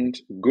find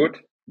good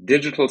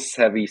digital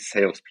savvy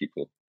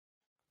salespeople?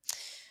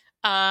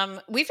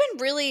 We've been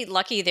really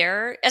lucky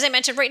there. As I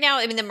mentioned, right now,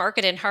 I mean, the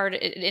market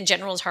in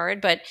general is hard,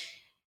 but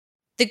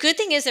the good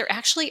thing is there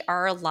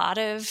are a lot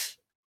of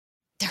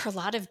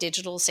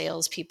digital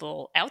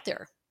salespeople out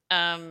there.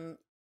 Um,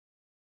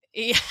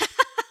 yeah.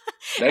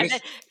 That And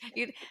is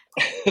you-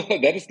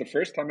 that is the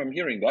first time I'm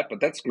hearing that, but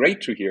that's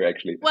great to hear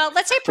actually. well,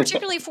 let's say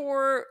particularly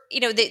for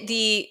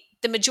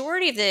the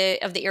majority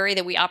of the area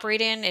that we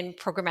operate in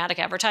programmatic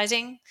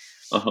advertising,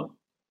 Uh-huh.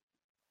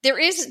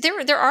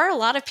 there are a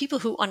lot of people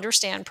who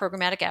understand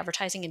programmatic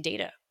advertising and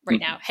data right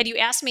now. Mhm. Had you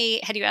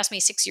asked me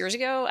 6 years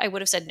ago, I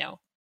would have said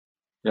no.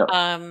 Yeah.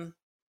 Um,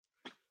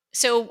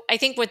 so I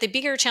think what the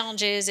bigger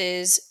challenge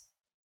is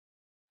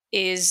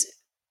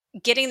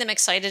getting them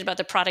excited about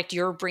the product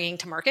you're bringing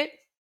to market,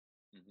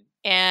 Mhm.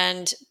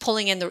 and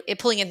pulling in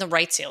the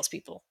right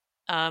salespeople.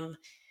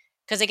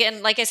 Because Because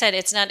again, like I said,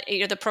 it's not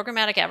the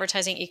programmatic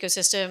advertising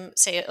ecosystem.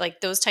 Say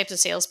like those types of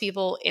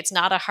salespeople, it's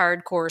not a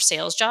hardcore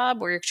sales job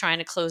where you're trying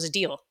to close a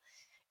deal.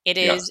 It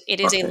Yeah.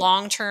 is a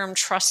long-term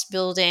trust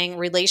building,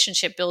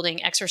 relationship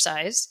building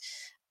exercise.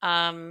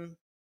 Getting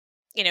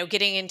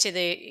into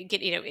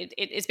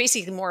it's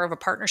basically more of a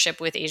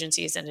partnership with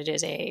agencies than it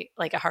is a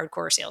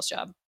hardcore sales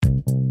job.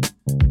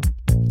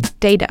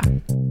 Data.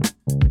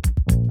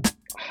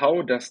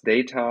 How does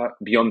data,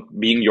 beyond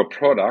being your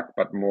product,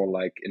 but more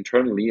like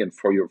internally and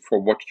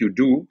for what you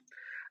do,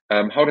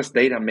 how does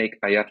data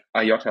make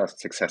Eyeota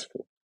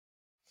successful?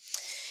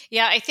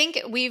 Yeah, I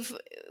think we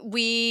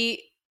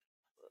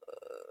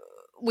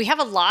have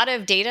a lot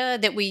of data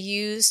that we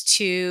use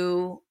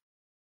to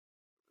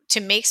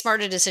make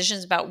smarter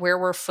decisions about where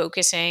we're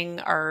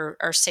focusing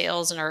our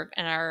sales and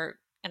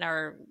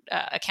our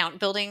account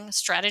building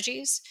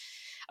strategies.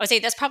 I would say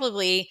that's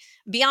probably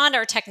beyond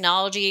our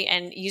technology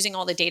and using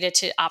all the data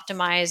to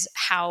optimize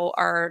how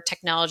our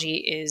technology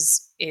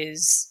is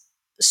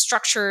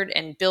structured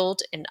and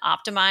built and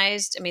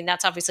optimized. I mean,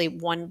 that's obviously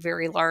one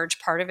very large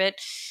part of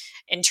it.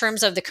 In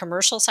terms of the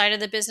commercial side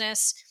of the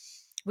business,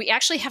 we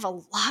actually have a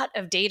lot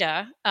of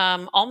data,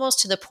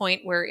 almost to the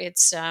point where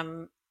it's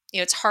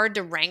it's hard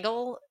to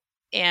wrangle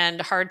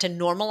and hard to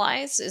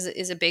normalize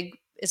is a big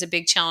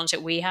challenge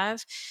that we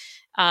have.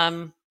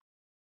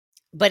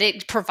 But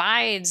it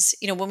provides,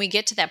 when we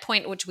get to that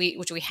point, which we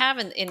have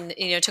in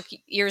it took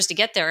years to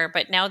get there,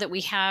 but now that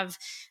we have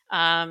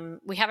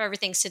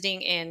everything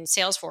sitting in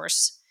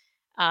Salesforce,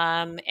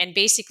 and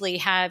basically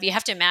you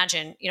have to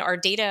imagine, our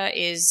data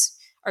is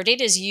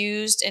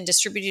used and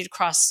distributed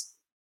across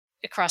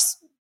let's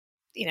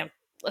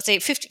say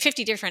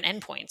 50 different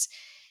endpoints.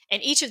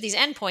 And each of these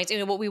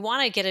endpoints, what we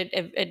want to get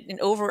an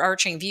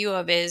overarching view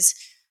of is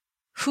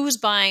who's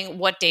buying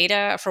what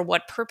data for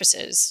what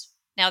purposes.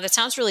 Now, that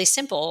sounds really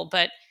simple,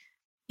 but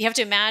you have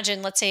to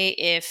imagine, let's say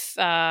if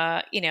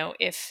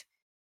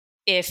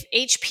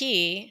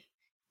HP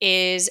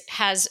is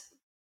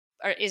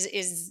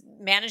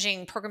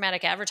managing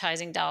programmatic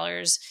advertising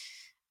dollars,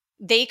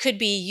 they could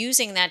be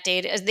using that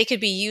data. They could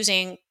be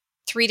using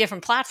 3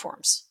 different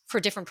platforms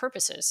for different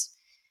purposes.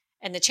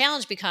 And the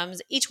challenge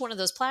becomes each one of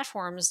those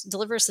platforms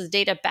delivers the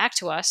data back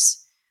to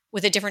us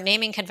with a different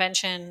naming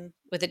convention,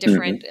 with a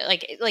different,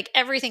 like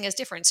everything is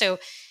different. So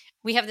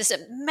we have this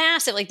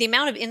massive, the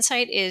amount of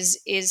insight is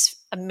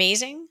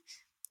amazing.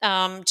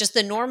 Just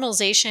the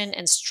normalization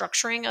and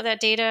structuring of that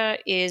data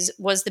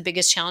was the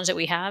biggest challenge that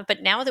we have.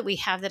 But now that we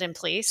have that in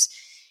place,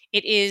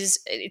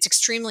 it's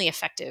extremely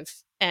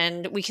effective.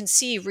 And we can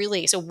see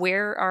really, so we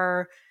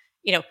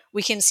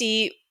can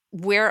see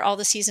where all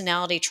the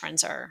seasonality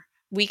trends are.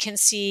 We can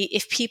see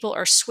if people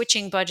are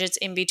switching budgets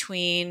in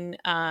between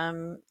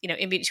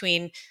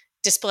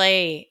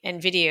display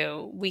and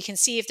video. We can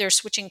see if they're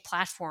switching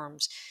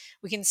platforms.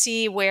 We can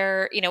see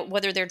where,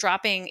 whether they're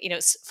dropping,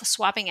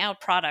 swapping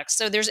out products.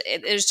 So there's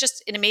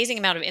just an amazing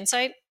amount of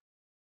insight.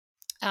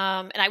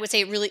 And I would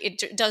say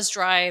it does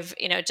drive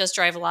a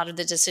lot of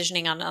the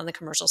decisioning on the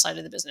commercial side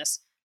of the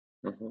business.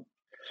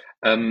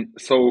 Mm-hmm.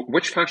 So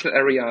which functional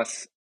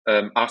areas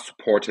are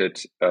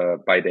supported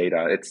by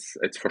data?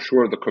 It's for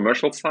sure the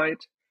commercial side,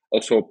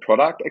 also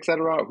product,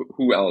 etc.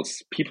 Who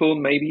else? People,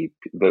 maybe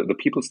the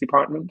people's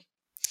department.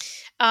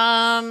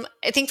 I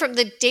think from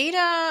the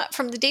data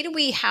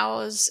we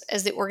house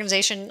as the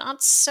organization,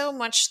 not so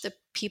much the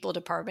people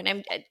department,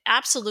 and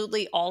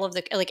absolutely all of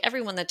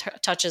everyone that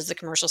touches the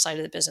commercial side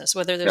of the business,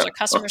 whether there's a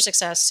customer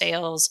success,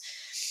 sales,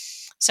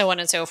 so on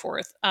and so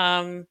forth.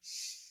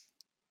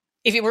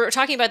 If you were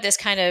talking about this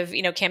kind of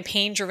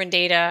campaign driven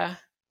data,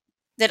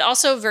 that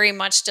also very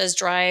much does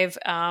drive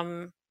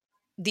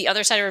the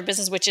other side of our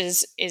business, which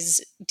is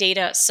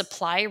data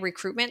supply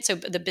recruitment. So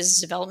the business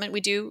development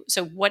we do.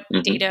 So what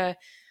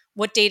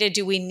data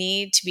do we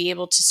need to be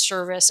able to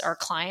service our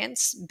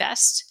clients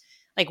best?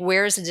 Like,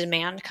 where's the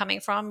demand coming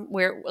from?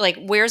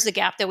 Where's the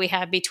gap that we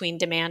have between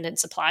demand and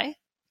supply?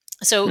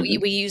 So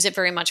we use it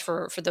very much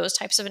for those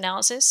types of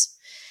analysis.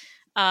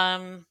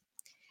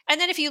 And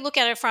then if you look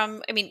at it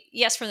from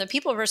the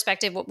people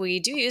perspective, what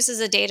we do use is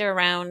the data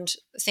around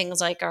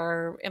things like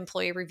our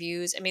employee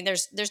reviews. I mean,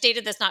 there's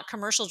data that's not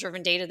commercial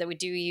driven data that we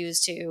do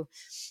use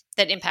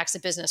that impacts the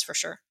business for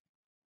sure.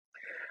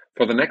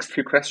 For the next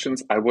few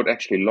questions, I would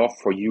actually love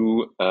for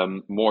you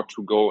more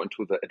to go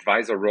into the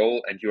advisor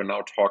role, and you're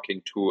now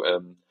talking to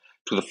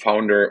the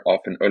founder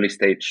of an early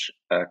stage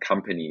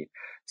company.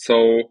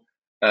 So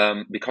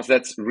because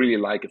that's really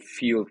like a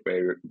field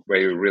where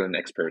you're really an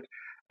expert.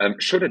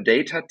 Should a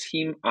data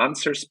team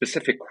answer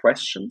specific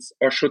questions,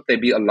 or should they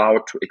be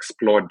allowed to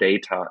explore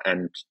data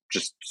and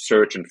just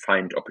search and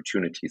find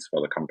opportunities for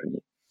the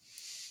company?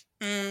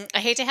 I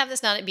hate to have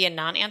this not be a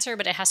non-answer,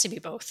 but it has to be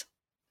both.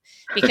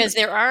 Because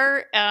there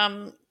are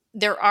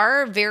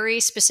very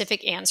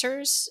specific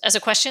answers as a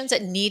questions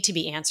that need to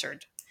be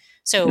answered.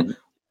 So,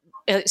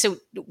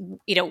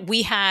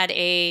 we had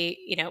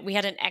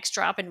an X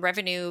drop in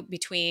revenue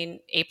between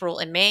April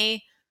and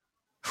May.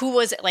 Who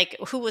was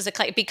the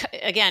client?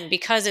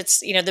 Because it's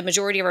the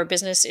majority of our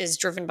business is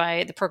driven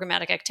by the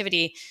programmatic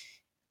activity.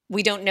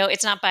 we don't know.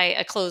 It's not by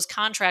a closed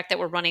contract that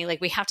we're running. Like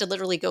we have to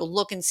literally go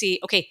look and see,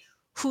 okay,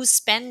 whose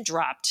spend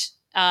dropped,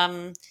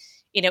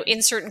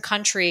 in certain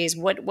countries,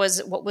 what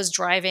was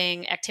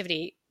driving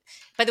activity.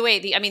 By the way,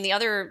 the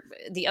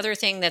other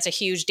thing that's a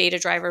huge data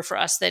driver for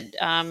us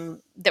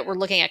that we're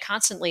looking at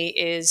constantly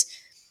is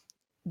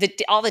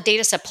all the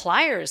data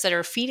suppliers that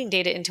are feeding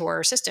data into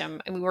our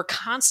system. And we were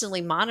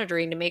constantly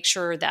monitoring to make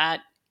sure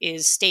that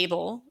is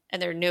stable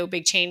and there are no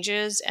big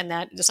changes and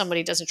that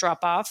somebody doesn't drop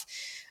off.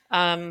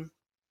 Um,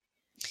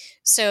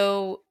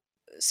 so,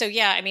 so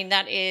yeah,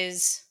 that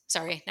is,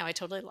 sorry, now I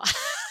totally lost.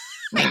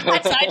 I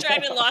got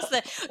sidetracked and lost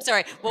the.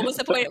 Sorry, what was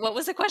the point? What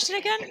was the question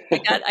again?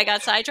 I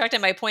got sidetracked on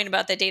my point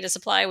about the data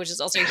supply, which is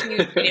also a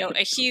huge,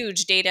 a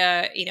huge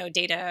data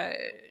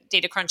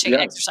crunching Yeah.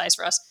 exercise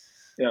for us.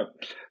 Yeah.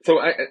 So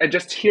I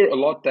just hear a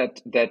lot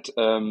that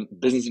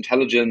business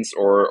intelligence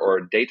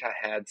or data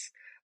heads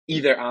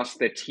either ask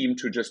their team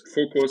to just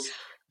focus,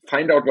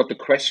 find out what the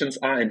questions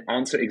are and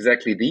answer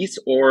exactly these,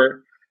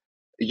 or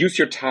use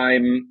your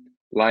time,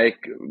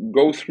 like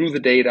go through the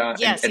data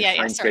Yes, and yeah.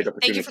 find great Sorry.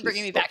 Thank you for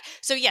bringing opportunities. me back.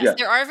 So yes, Yeah.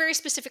 there are very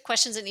specific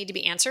questions that need to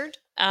be answered.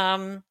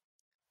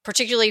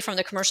 Particularly from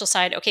the commercial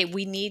side, okay,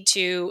 we need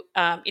to,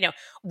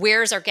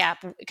 where's our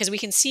gap? Because we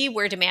can see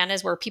where demand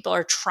is, where people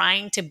are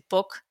trying to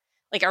book,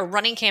 like are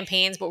running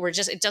campaigns, but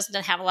it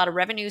doesn't have a lot of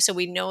revenue. So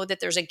we know that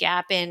there's a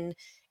gap in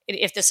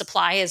if the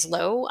supply is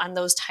low on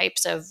those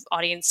types of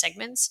audience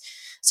segments.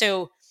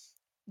 So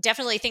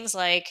definitely things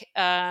like,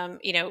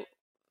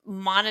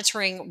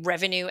 monitoring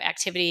revenue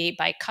activity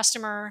by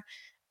customer,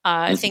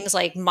 things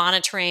like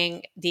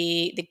monitoring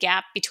the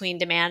gap between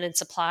demand and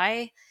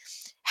supply.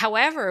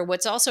 However,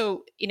 what's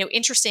also,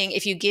 interesting,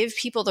 if you give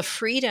people the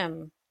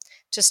freedom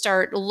to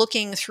start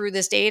looking through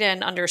this data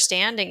and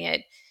understanding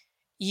it,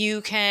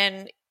 you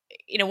can,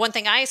 one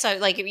thing I saw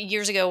like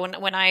years ago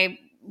when I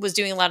was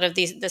doing a lot of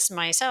this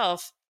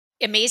myself,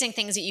 amazing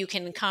things that you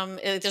can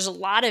there's a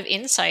lot of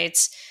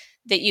insights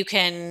that you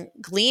can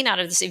glean out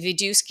of this if you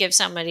do give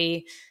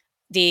somebody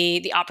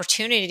the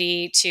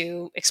opportunity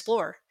to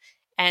explore.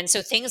 And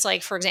so things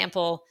like, for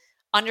example,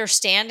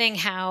 understanding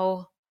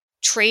how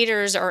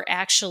traders are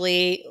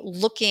actually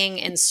looking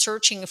and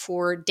searching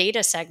for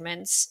data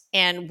segments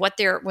and what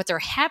their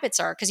habits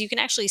are, because you can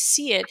actually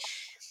see it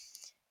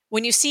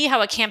when you see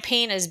how a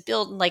campaign is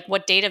built and like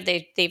what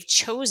data they've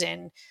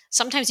chosen.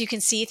 Sometimes you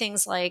can see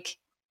things like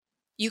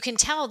you can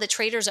tell that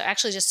traders are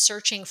actually just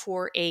searching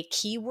for a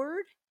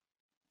keyword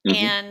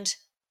and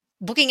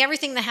booking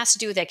everything that has to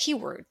do with that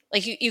keyword.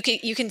 Like you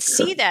can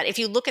see that if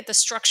you look at the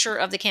structure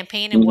of the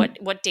campaign and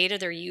what data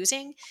they're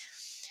using,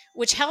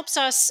 which helps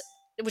us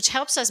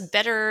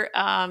better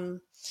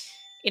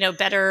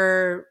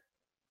better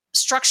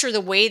structure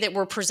the way that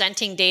we're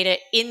presenting data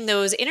in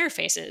those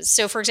interfaces.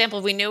 So for example,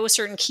 if we know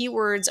certain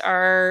keywords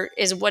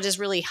is what is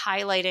really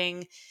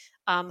highlighting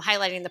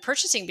the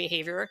purchasing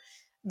behavior,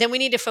 then we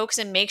need to focus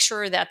and make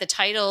sure that the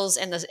titles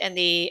and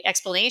the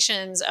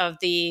explanations of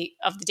the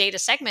data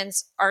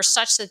segments are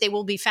such that they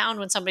will be found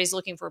when somebody's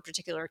looking for a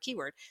particular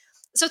keyword.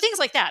 So things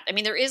like that.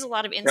 There is a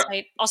lot of Yeah.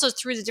 insight also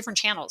through the different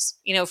channels.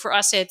 For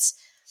us, it's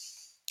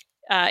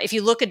if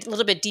you look a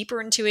little bit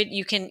deeper into it,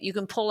 you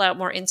can pull out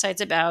more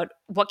insights about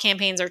what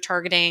campaigns are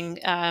targeting,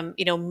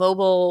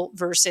 mobile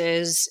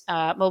versus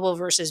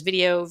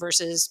video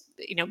versus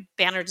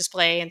banner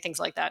display and things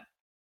like that.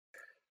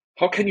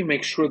 How can you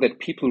make sure that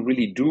people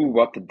really do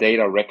what the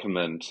data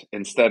recommend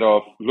instead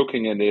of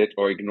looking at it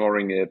or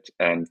ignoring it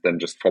and then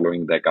just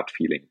following their gut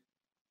feeling?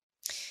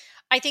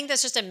 I think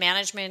that's just a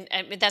management.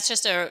 That's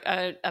just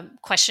a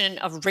question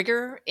of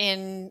rigor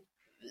in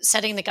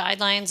setting the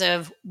guidelines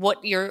of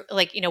what you're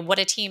like. What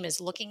a team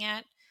is looking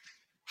at,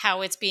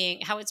 how it's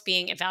being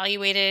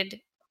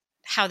evaluated,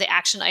 how the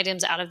action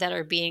items out of that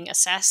are being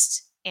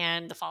assessed,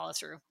 and the follow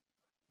through.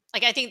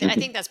 Like I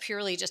think that's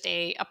purely just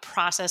a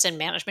process and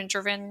management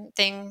driven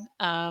thing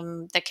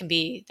that can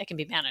be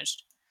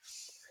managed.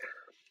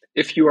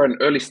 If you are an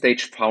early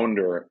stage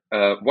founder,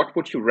 what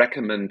would you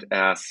recommend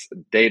as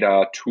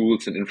data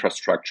tools and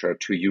infrastructure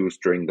to use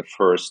during the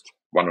first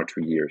 1 or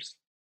 2 years?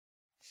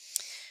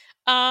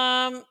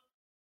 Um,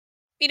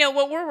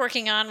 what we're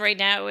working on right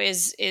now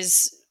is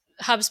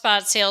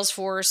HubSpot,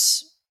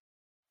 Salesforce,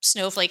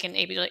 Snowflake, and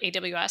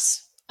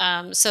AWS.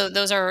 So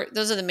those are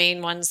the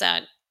main ones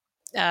that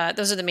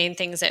those are the main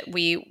things that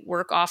we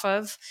work off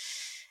of.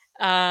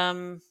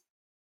 I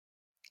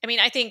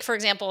think, for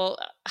example,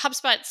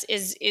 HubSpot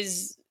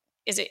is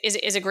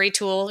a great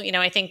tool.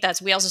 I think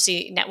we also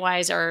see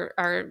NetWise,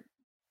 our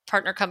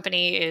partner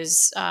company,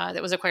 is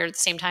that was acquired at the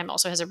same time,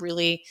 also has a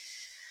really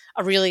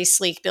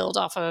sleek build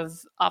off of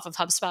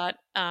HubSpot.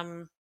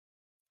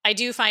 I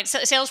do find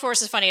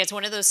Salesforce is funny. It's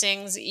one of those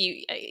things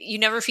you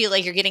never feel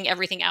like you're getting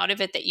everything out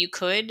of it that you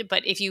could,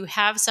 but if you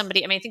have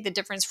somebody, I think the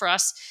difference for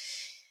us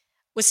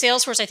with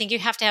Salesforce, I think you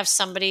have to have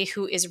somebody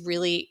who is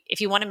really, if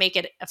you want to make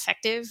it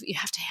effective, you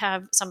have to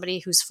have somebody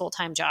whose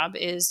full-time job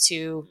is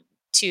to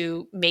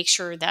make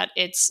sure that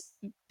it's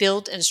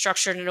built and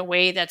structured in a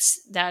way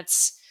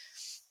that's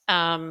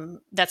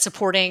that's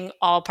supporting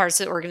all parts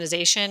of the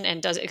organization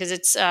and does it, because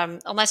it's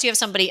unless you have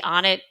somebody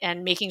on it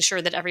and making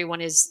sure that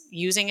everyone is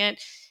using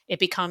it, it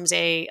becomes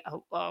a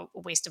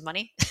waste of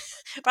money.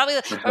 probably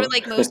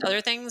like most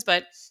other things,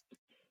 but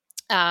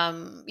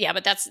yeah,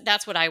 but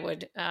that's what I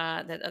would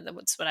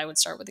that's what I would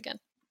start with again.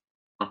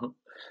 Uh-huh.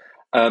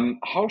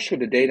 How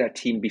should a data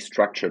team be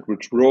structured?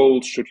 Which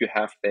roles should you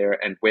have there,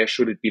 and where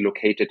should it be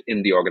located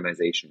in the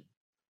organization?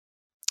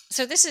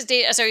 So this is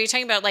data. So are you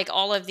talking about like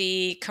all of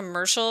the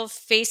commercial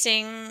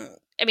facing?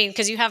 I mean,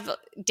 because you have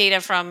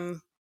data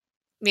from,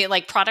 I mean,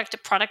 like product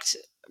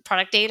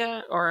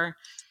data, or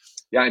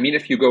Yeah, I mean,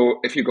 if you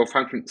go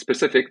function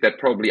specific, that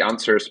probably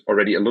answers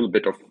already a little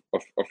bit of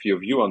your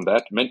view on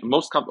that.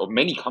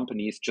 Many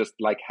companies just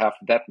like have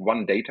that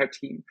one data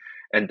team,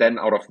 and then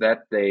out of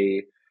that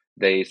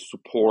they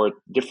support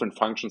different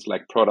functions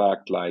like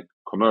product, like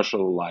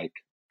commercial, like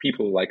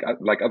people, like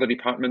other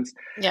departments,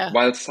 yeah,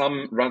 while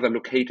some rather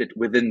located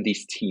within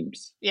these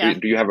teams. yeah.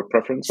 Do you have a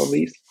preference on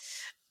these?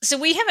 So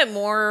we have it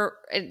more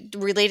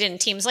related in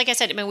teams. Like I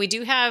said, I mean, we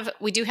do have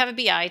a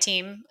BI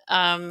team.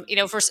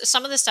 For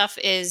some of the stuff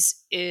is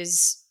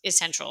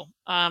central.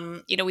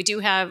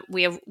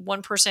 We have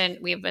one person.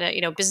 We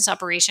have business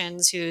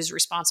operations who's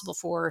responsible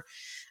for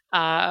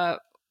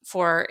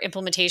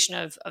implementation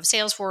of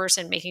Salesforce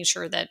and making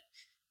sure that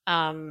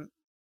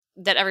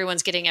that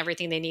everyone's getting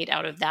everything they need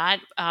out of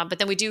that. But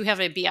then we do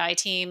have a BI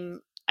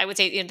team. I would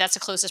say that's the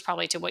closest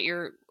probably to what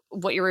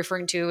you're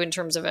referring to in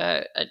terms of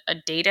a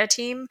data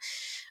team.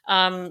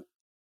 Um,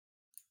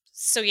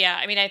 so yeah,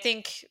 I mean, I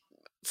think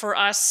for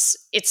us,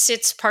 it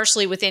sits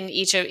partially within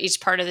each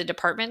part of the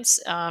departments,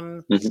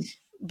 Mm-hmm.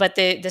 but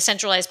the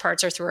centralized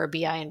parts are through our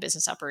BI and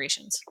business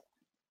operations.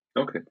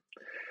 Okay.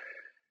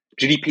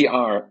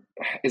 GDPR,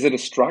 is it a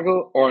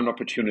struggle or an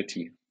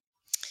opportunity?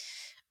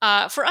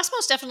 For us,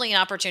 most definitely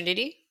an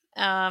opportunity.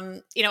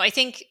 I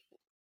think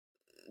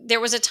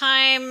there was a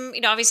time,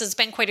 obviously it's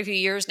been quite a few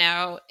years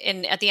now,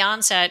 and at the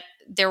onset,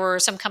 there were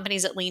some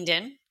companies that leaned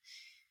in,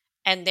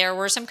 and there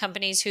were some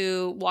companies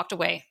who walked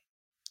away.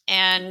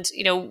 And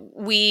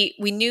we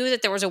knew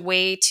that there was a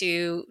way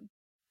to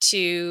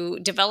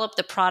develop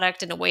the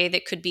product in a way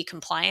that could be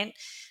compliant.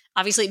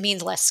 Obviously, it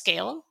means less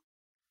scale,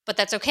 but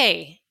that's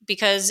okay,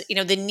 because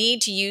the need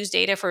to use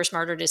data for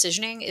smarter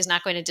decisioning is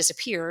not going to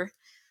disappear.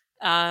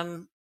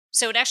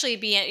 So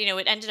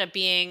it ended up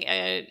being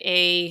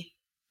a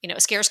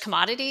scarce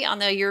commodity on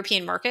the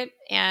European market,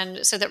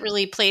 and so that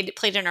really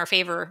played in our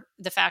favor.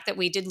 The fact that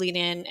we did lean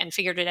in and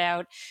figured it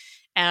out,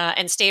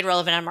 and stayed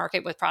relevant on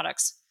market with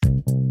products.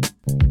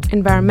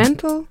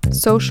 Environmental,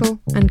 social,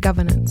 and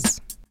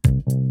governance.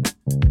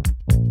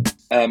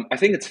 I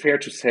think it's fair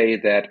to say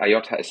that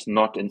Eyeota is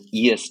not an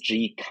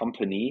ESG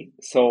company.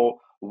 So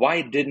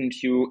why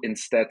didn't you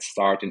instead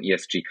start an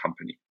ESG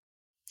company?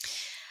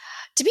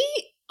 To be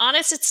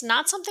honest, it's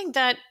not something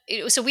that.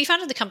 So we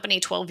founded the company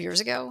 12 years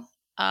ago.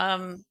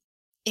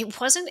 It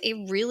wasn't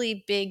a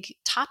really big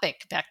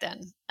topic back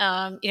then.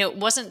 It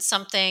wasn't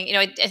something.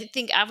 I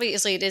think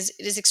obviously it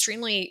is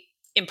extremely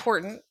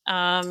important.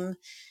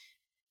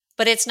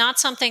 But it's not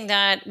something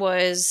that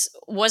was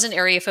an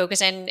area of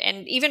focus,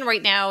 and even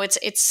right now, it's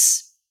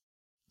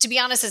to be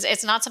honest,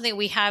 it's not something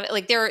we have.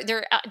 Like there are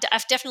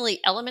definitely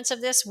elements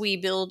of this we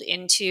build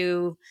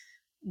into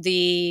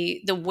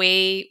the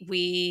way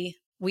we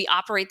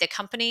operate the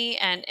company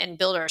and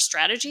build our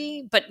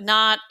strategy, but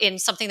not in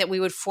something that we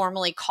would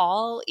formally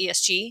call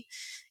ESG.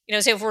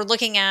 So if we're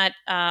looking at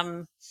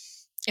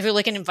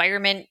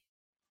environment,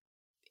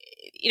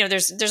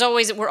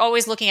 we're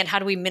always looking at how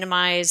do we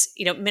minimize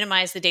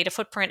the data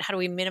footprint, how do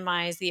we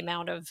minimize the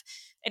amount of,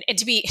 and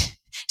to be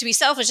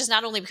selfish is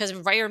not only because of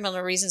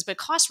environmental reasons but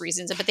cost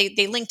reasons, but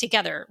they link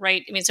together,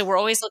 right? I mean, so we're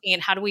always looking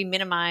at how do we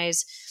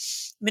minimize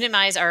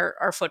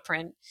our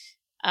footprint.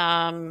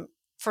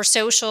 For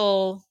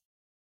social,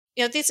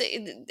 this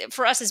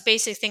for us is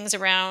basic things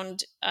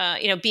around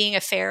being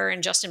a fair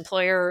and just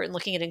employer and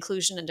looking at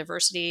inclusion and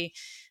diversity.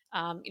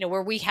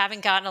 Where we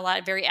haven't gotten a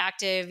lot very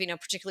active,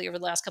 particularly over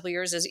the last couple of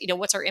years, is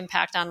what's our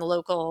impact on the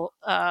local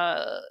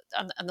on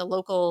the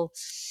local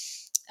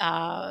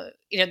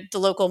the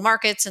local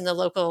markets and the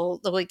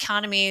local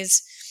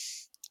economies.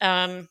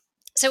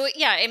 So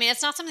yeah, I mean,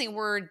 it's not something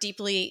we're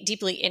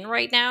deeply in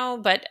right now,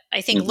 but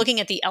I think looking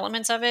at the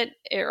elements of it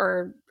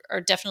are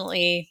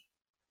definitely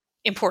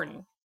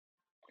important.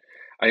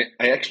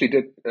 I actually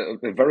did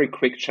a very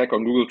quick check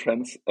on Google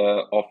Trends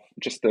of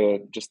just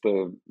the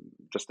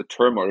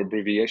term or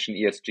abbreviation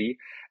ESG,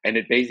 and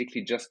it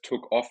basically just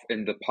took off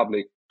in the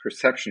public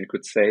perception, you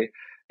could say,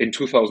 in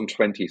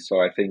 2020.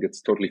 So I think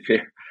it's totally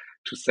fair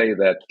to say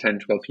that 10,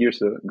 12 years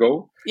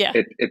ago, Yeah.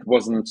 it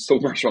wasn't so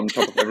much on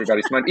top of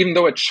everybody's mind, even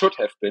though it should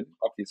have been,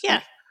 obviously.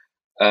 Yeah.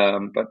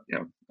 But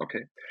yeah,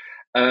 okay.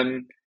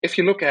 If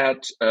you look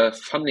at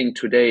funding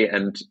today,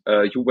 and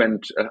you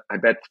went, I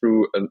bet,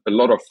 through a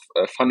lot of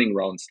funding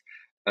rounds,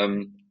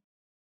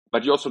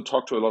 but you also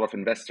talk to a lot of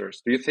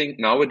investors. Do you think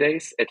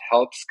nowadays it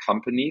helps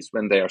companies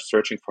when they are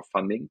searching for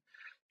funding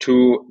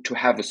to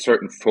have a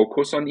certain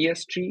focus on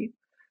ESG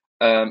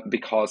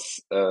because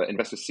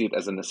investors see it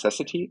as a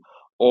necessity?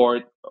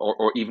 or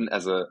even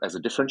as a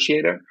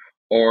differentiator,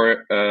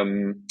 or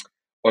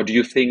do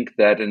you think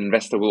that an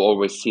investor will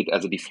always see it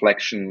as a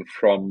deflection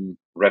from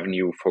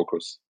revenue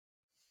focus?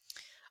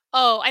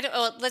 Oh, I don't.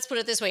 Oh, let's put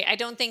it this way. I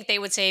don't think they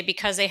would say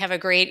because they have a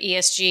great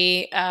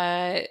ESG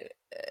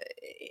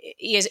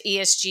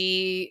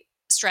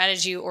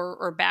strategy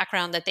or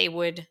background that they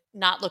would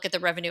not look at the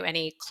revenue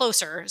any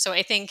closer. So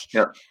I think,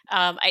 Yeah.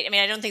 I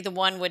mean, I don't think the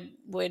one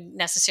would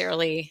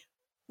necessarily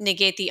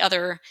negate the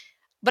other,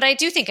 but I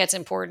do think it's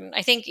important.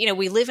 I think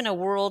we live in a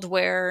world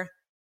where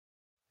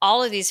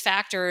all of these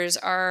factors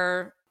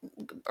are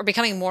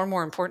becoming more and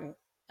more important.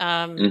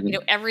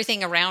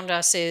 Everything around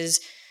us is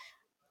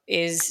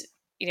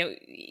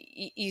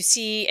you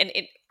see,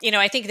 and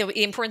I think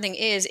the important thing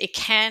is it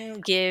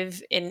can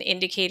give an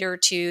indicator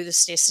to the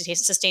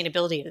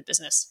sustainability of the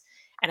business,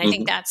 and I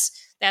think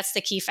that's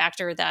the key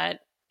factor that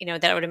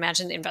that I would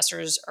imagine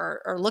investors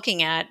are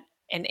looking at,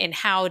 and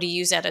how to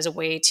use that as a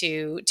way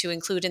to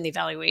include in the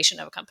evaluation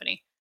of a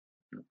company.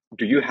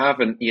 Do you have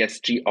an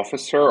ESG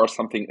officer or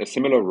something, a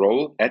similar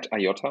role at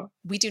Eyeota?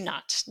 We do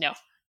not. No.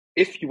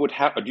 If you would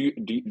have, are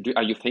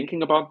you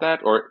thinking about that,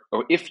 or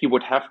if you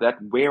would have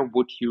that, where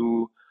would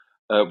you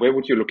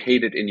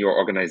locate it in your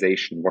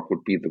organization? What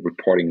would be the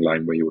reporting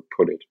line where you would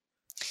put it?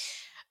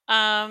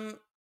 I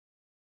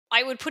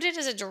would put it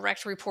as a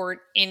direct report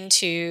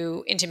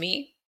into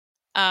me.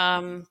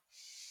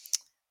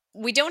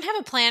 We don't have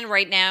a plan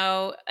right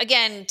now.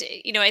 Again,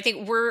 I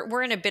think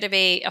we're in a bit of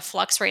a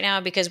flux right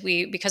now because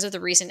of the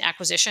recent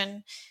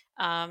acquisition,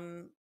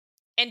 and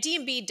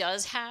D&B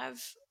does have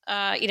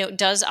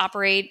does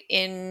operate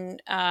in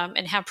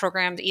and have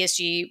programmed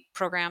ESG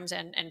programs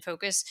and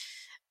focus.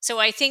 So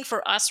I think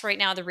for us right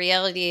now, the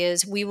reality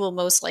is we will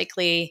most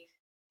likely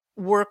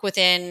work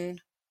within,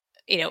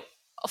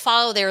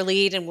 follow their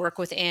lead and work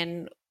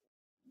within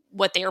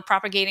what they are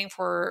propagating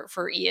for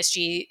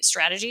ESG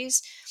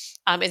strategies,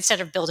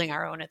 instead of building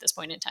our own at this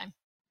point in time.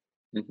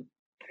 Mm-hmm.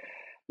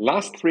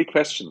 Last 3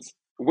 questions.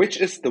 Which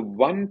is the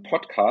one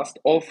podcast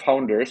all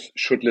founders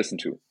should listen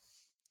to?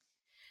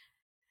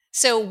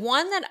 So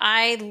one that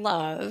I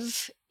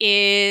love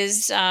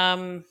is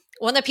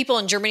one that people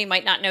in Germany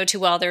might not know too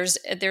well. There's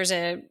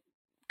a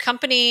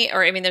company,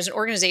 or there's an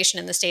organization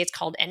in the States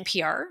called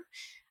NPR,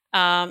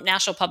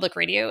 National Public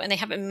Radio, and they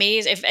have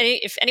amazing.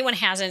 If anyone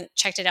hasn't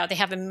checked it out, they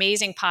have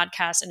amazing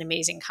podcasts and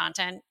amazing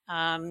content.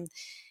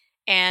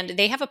 And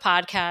they have a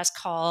podcast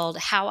called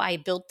 "How I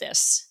Built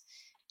This."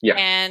 Yeah.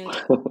 And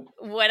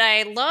what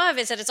I love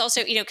is that it's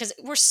also, because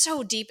we're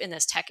so deep in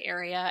this tech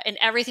area and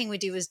everything we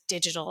do is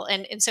digital.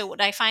 And so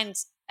what I find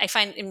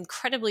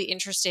incredibly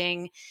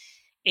interesting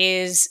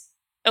is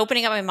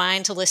opening up my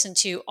mind to listen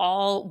to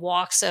all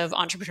walks of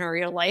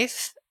entrepreneurial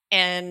life.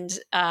 And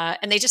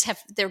they just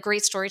they're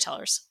great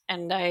storytellers.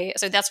 And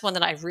so that's one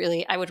that I would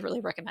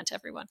really recommend to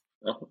everyone.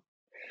 Uh-huh.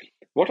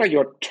 What are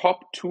your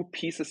top 2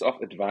 pieces of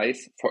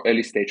advice for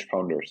early stage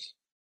founders?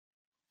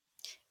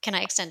 Can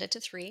I extend it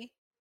to 3?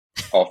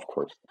 Of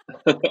course.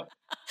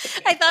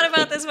 I thought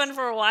about this one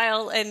for a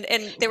while, and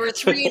there were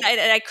 3, and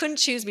I couldn't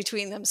choose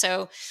between them.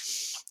 So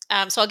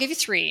I'll give you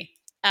 3.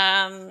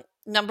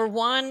 Number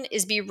 1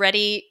 is be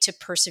ready to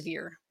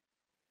persevere.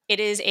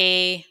 It is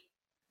a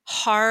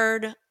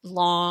hard,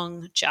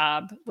 long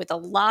job with a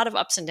lot of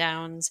ups and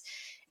downs,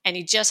 and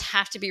you just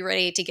have to be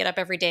ready to get up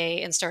every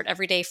day and start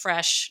every day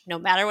fresh, no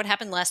matter what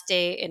happened last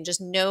day, and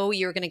just know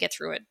you're going to get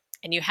through it.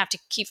 And you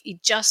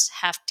just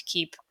have to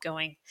keep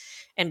going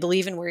and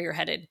believe in where you're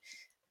headed.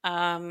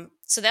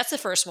 So that's the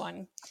first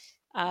one.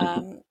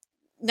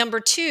 Number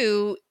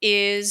 2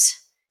 is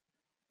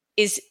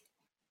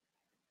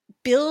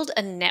build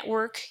a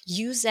network,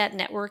 use that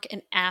network,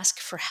 and ask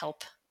for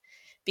help.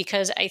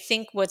 Because I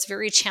think what's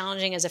very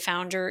challenging as a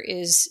founder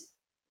is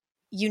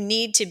you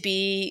need to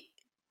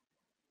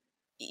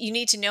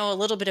know a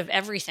little bit of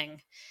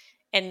everything.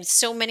 And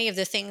so many of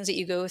the things that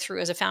you go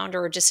through as a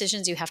founder or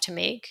decisions you have to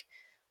make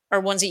are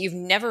ones that you've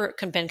never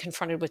been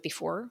confronted with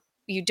before.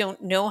 You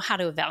don't know how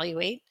to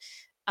evaluate.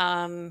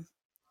 And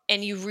I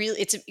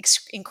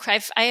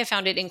have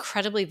found it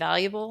incredibly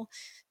valuable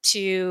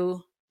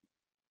to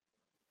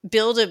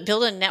build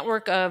a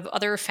network of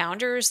other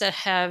founders that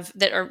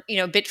are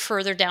a bit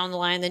further down the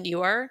line than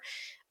you are,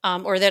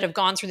 or that have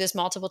gone through this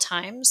multiple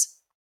times,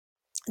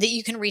 that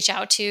you can reach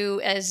out to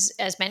as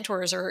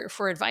mentors or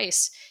for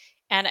advice.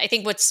 And I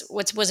think what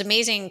was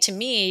amazing to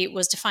me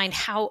was to find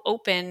how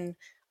open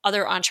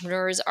other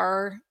entrepreneurs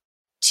are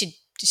to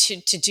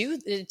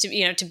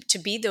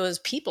be those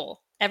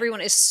people. Everyone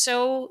is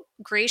so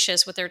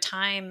gracious with their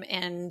time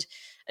and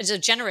so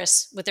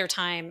generous with their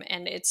time,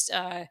 and it's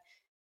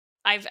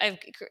I've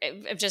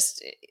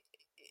just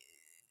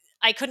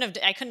I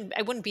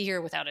wouldn't be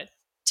here without it,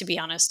 to be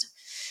honest.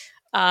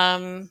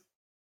 And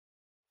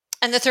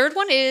the third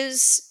one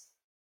is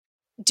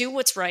do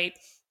what's right.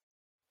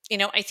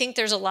 I think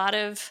there's a lot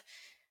of,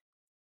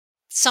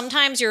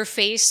 sometimes you're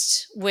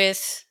faced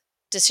with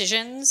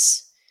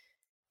decisions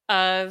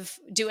of,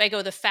 do I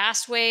go the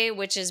fast way,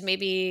 which is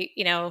maybe,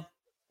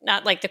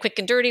 not like the quick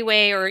and dirty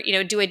way, or,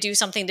 do I do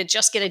something to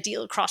just get a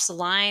deal across the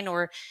line,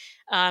 or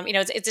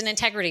It's an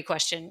integrity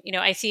question.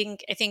 I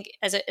think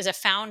as a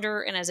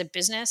founder and as a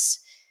business,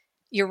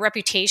 your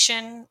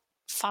reputation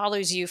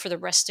follows you for the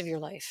rest of your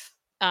life.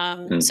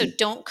 So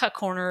don't cut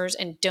corners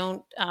and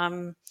don't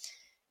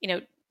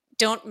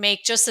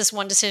make just this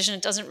one decision.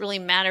 It doesn't really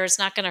matter. It's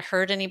not going to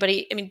hurt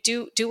anybody. I mean,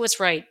 do what's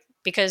right,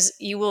 because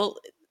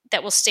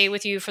that will stay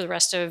with you for the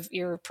rest of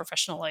your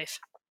professional life.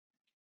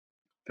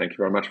 Thank you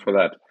very much for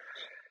that.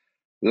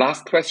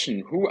 Last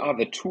question. Who are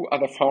the 2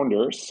 other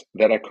founders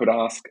that I could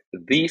ask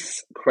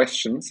these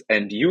questions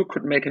and you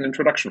could make an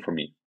introduction for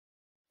me?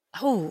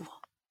 Oh,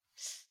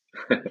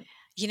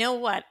 you know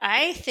what?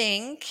 I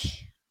think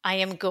I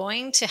am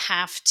going to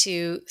have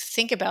to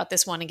think about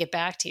this one and get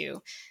back to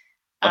you.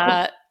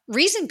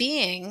 Reason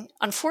being,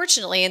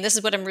 unfortunately, and this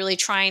is what I'm really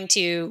trying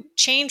to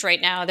change right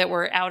now that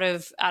we're out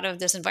of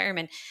this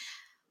environment,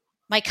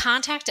 my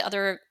contact to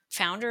other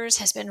founders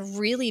has been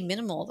really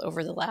minimal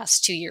over the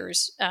last 2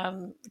 years,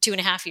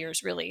 2.5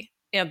 years, really,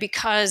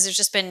 because there's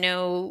just been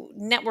no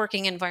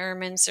networking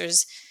environments.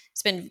 It's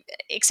been,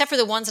 except for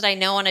the ones that I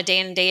know on a day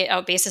in and day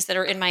out basis that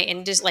are in my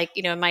industry,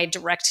 my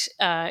direct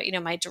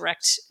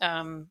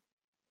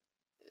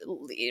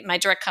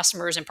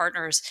customers and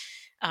partners.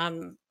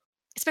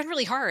 It's been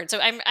really hard. So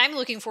I'm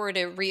looking forward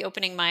to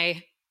reopening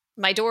my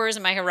doors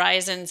and my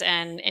horizons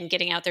and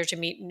getting out there to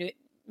meet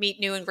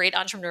new and great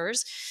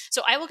entrepreneurs.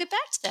 So I will get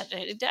back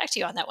to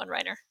you on that one,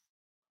 Rainer.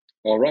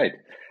 All right.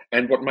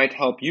 And what might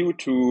help you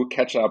to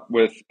catch up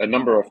with a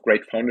number of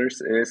great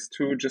founders is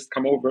to just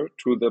come over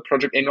to the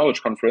Project A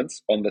Knowledge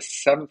Conference on the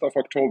 7th of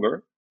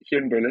October here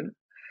in Berlin.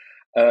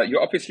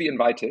 You're obviously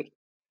invited.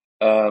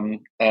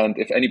 And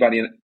if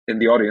anybody in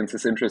the audience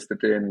is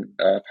interested in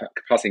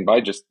passing by,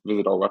 just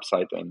visit our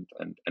website and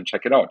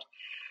check it out.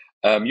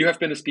 You have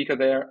been a speaker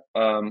there,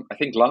 I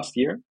think last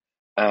year.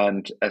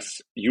 And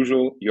as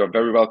usual, you're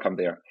very welcome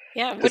there.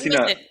 Yeah, wouldn't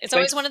miss it. It's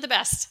always one of the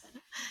best.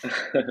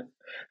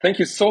 Thank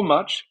you so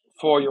much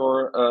for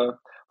your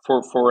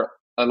for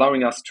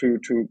allowing us to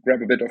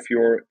grab a bit of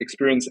your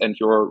experience and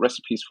your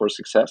recipes for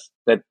success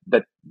that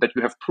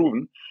you have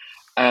proven.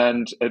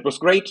 And it was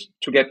great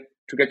to get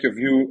your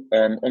view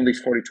on these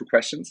 42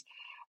 questions.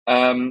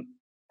 Have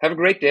a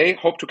great day.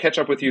 Hope to catch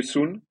up with you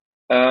soon.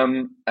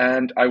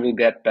 And I will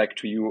get back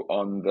to you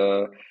on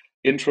the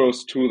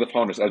intros to the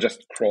founders. I'll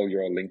just crawl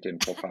your LinkedIn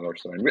profile or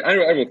so, and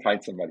I will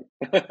find somebody.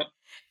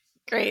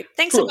 Great.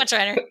 Thanks so much,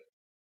 Rainer.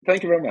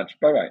 Thank you very much.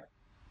 Bye-bye.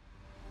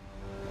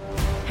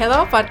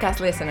 Hello,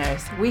 podcast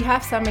listeners. We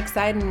have some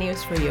exciting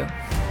news for you.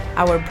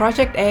 Our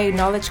Project A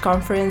Knowledge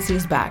Conference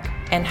is back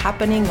and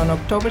happening on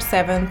October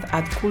 7th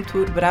at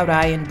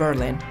Kulturbrauerei in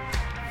Berlin.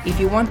 If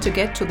you want to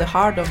get to the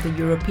heart of the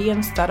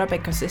European startup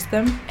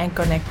ecosystem and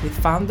connect with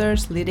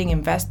founders, leading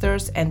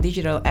investors, and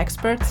digital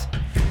experts,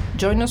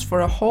 join us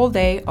for a whole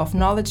day of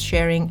knowledge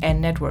sharing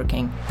and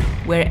networking,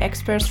 where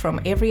experts from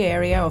every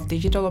area of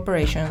digital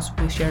operations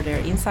will share their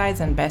insights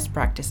and best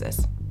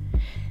practices.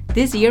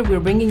 This year, we're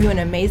bringing you an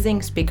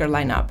amazing speaker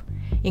lineup,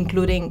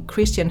 including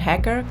Christian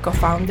Hecker,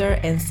 co-founder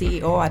and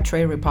CEO at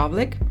Trade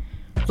Republic,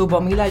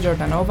 Lubomila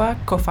Jordanova,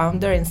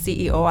 co-founder and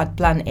CEO at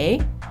Plan A,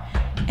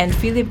 and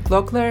Philip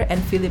Glockler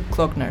and Philip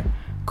Klockner,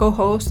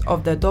 co-hosts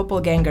of the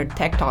Doppelganger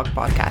Tech Talk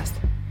podcast.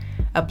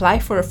 Apply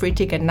for a free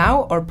ticket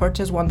now or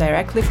purchase one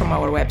directly from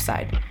our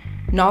website,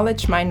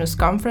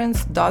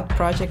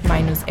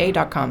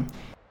 knowledge-conference.project-a.com.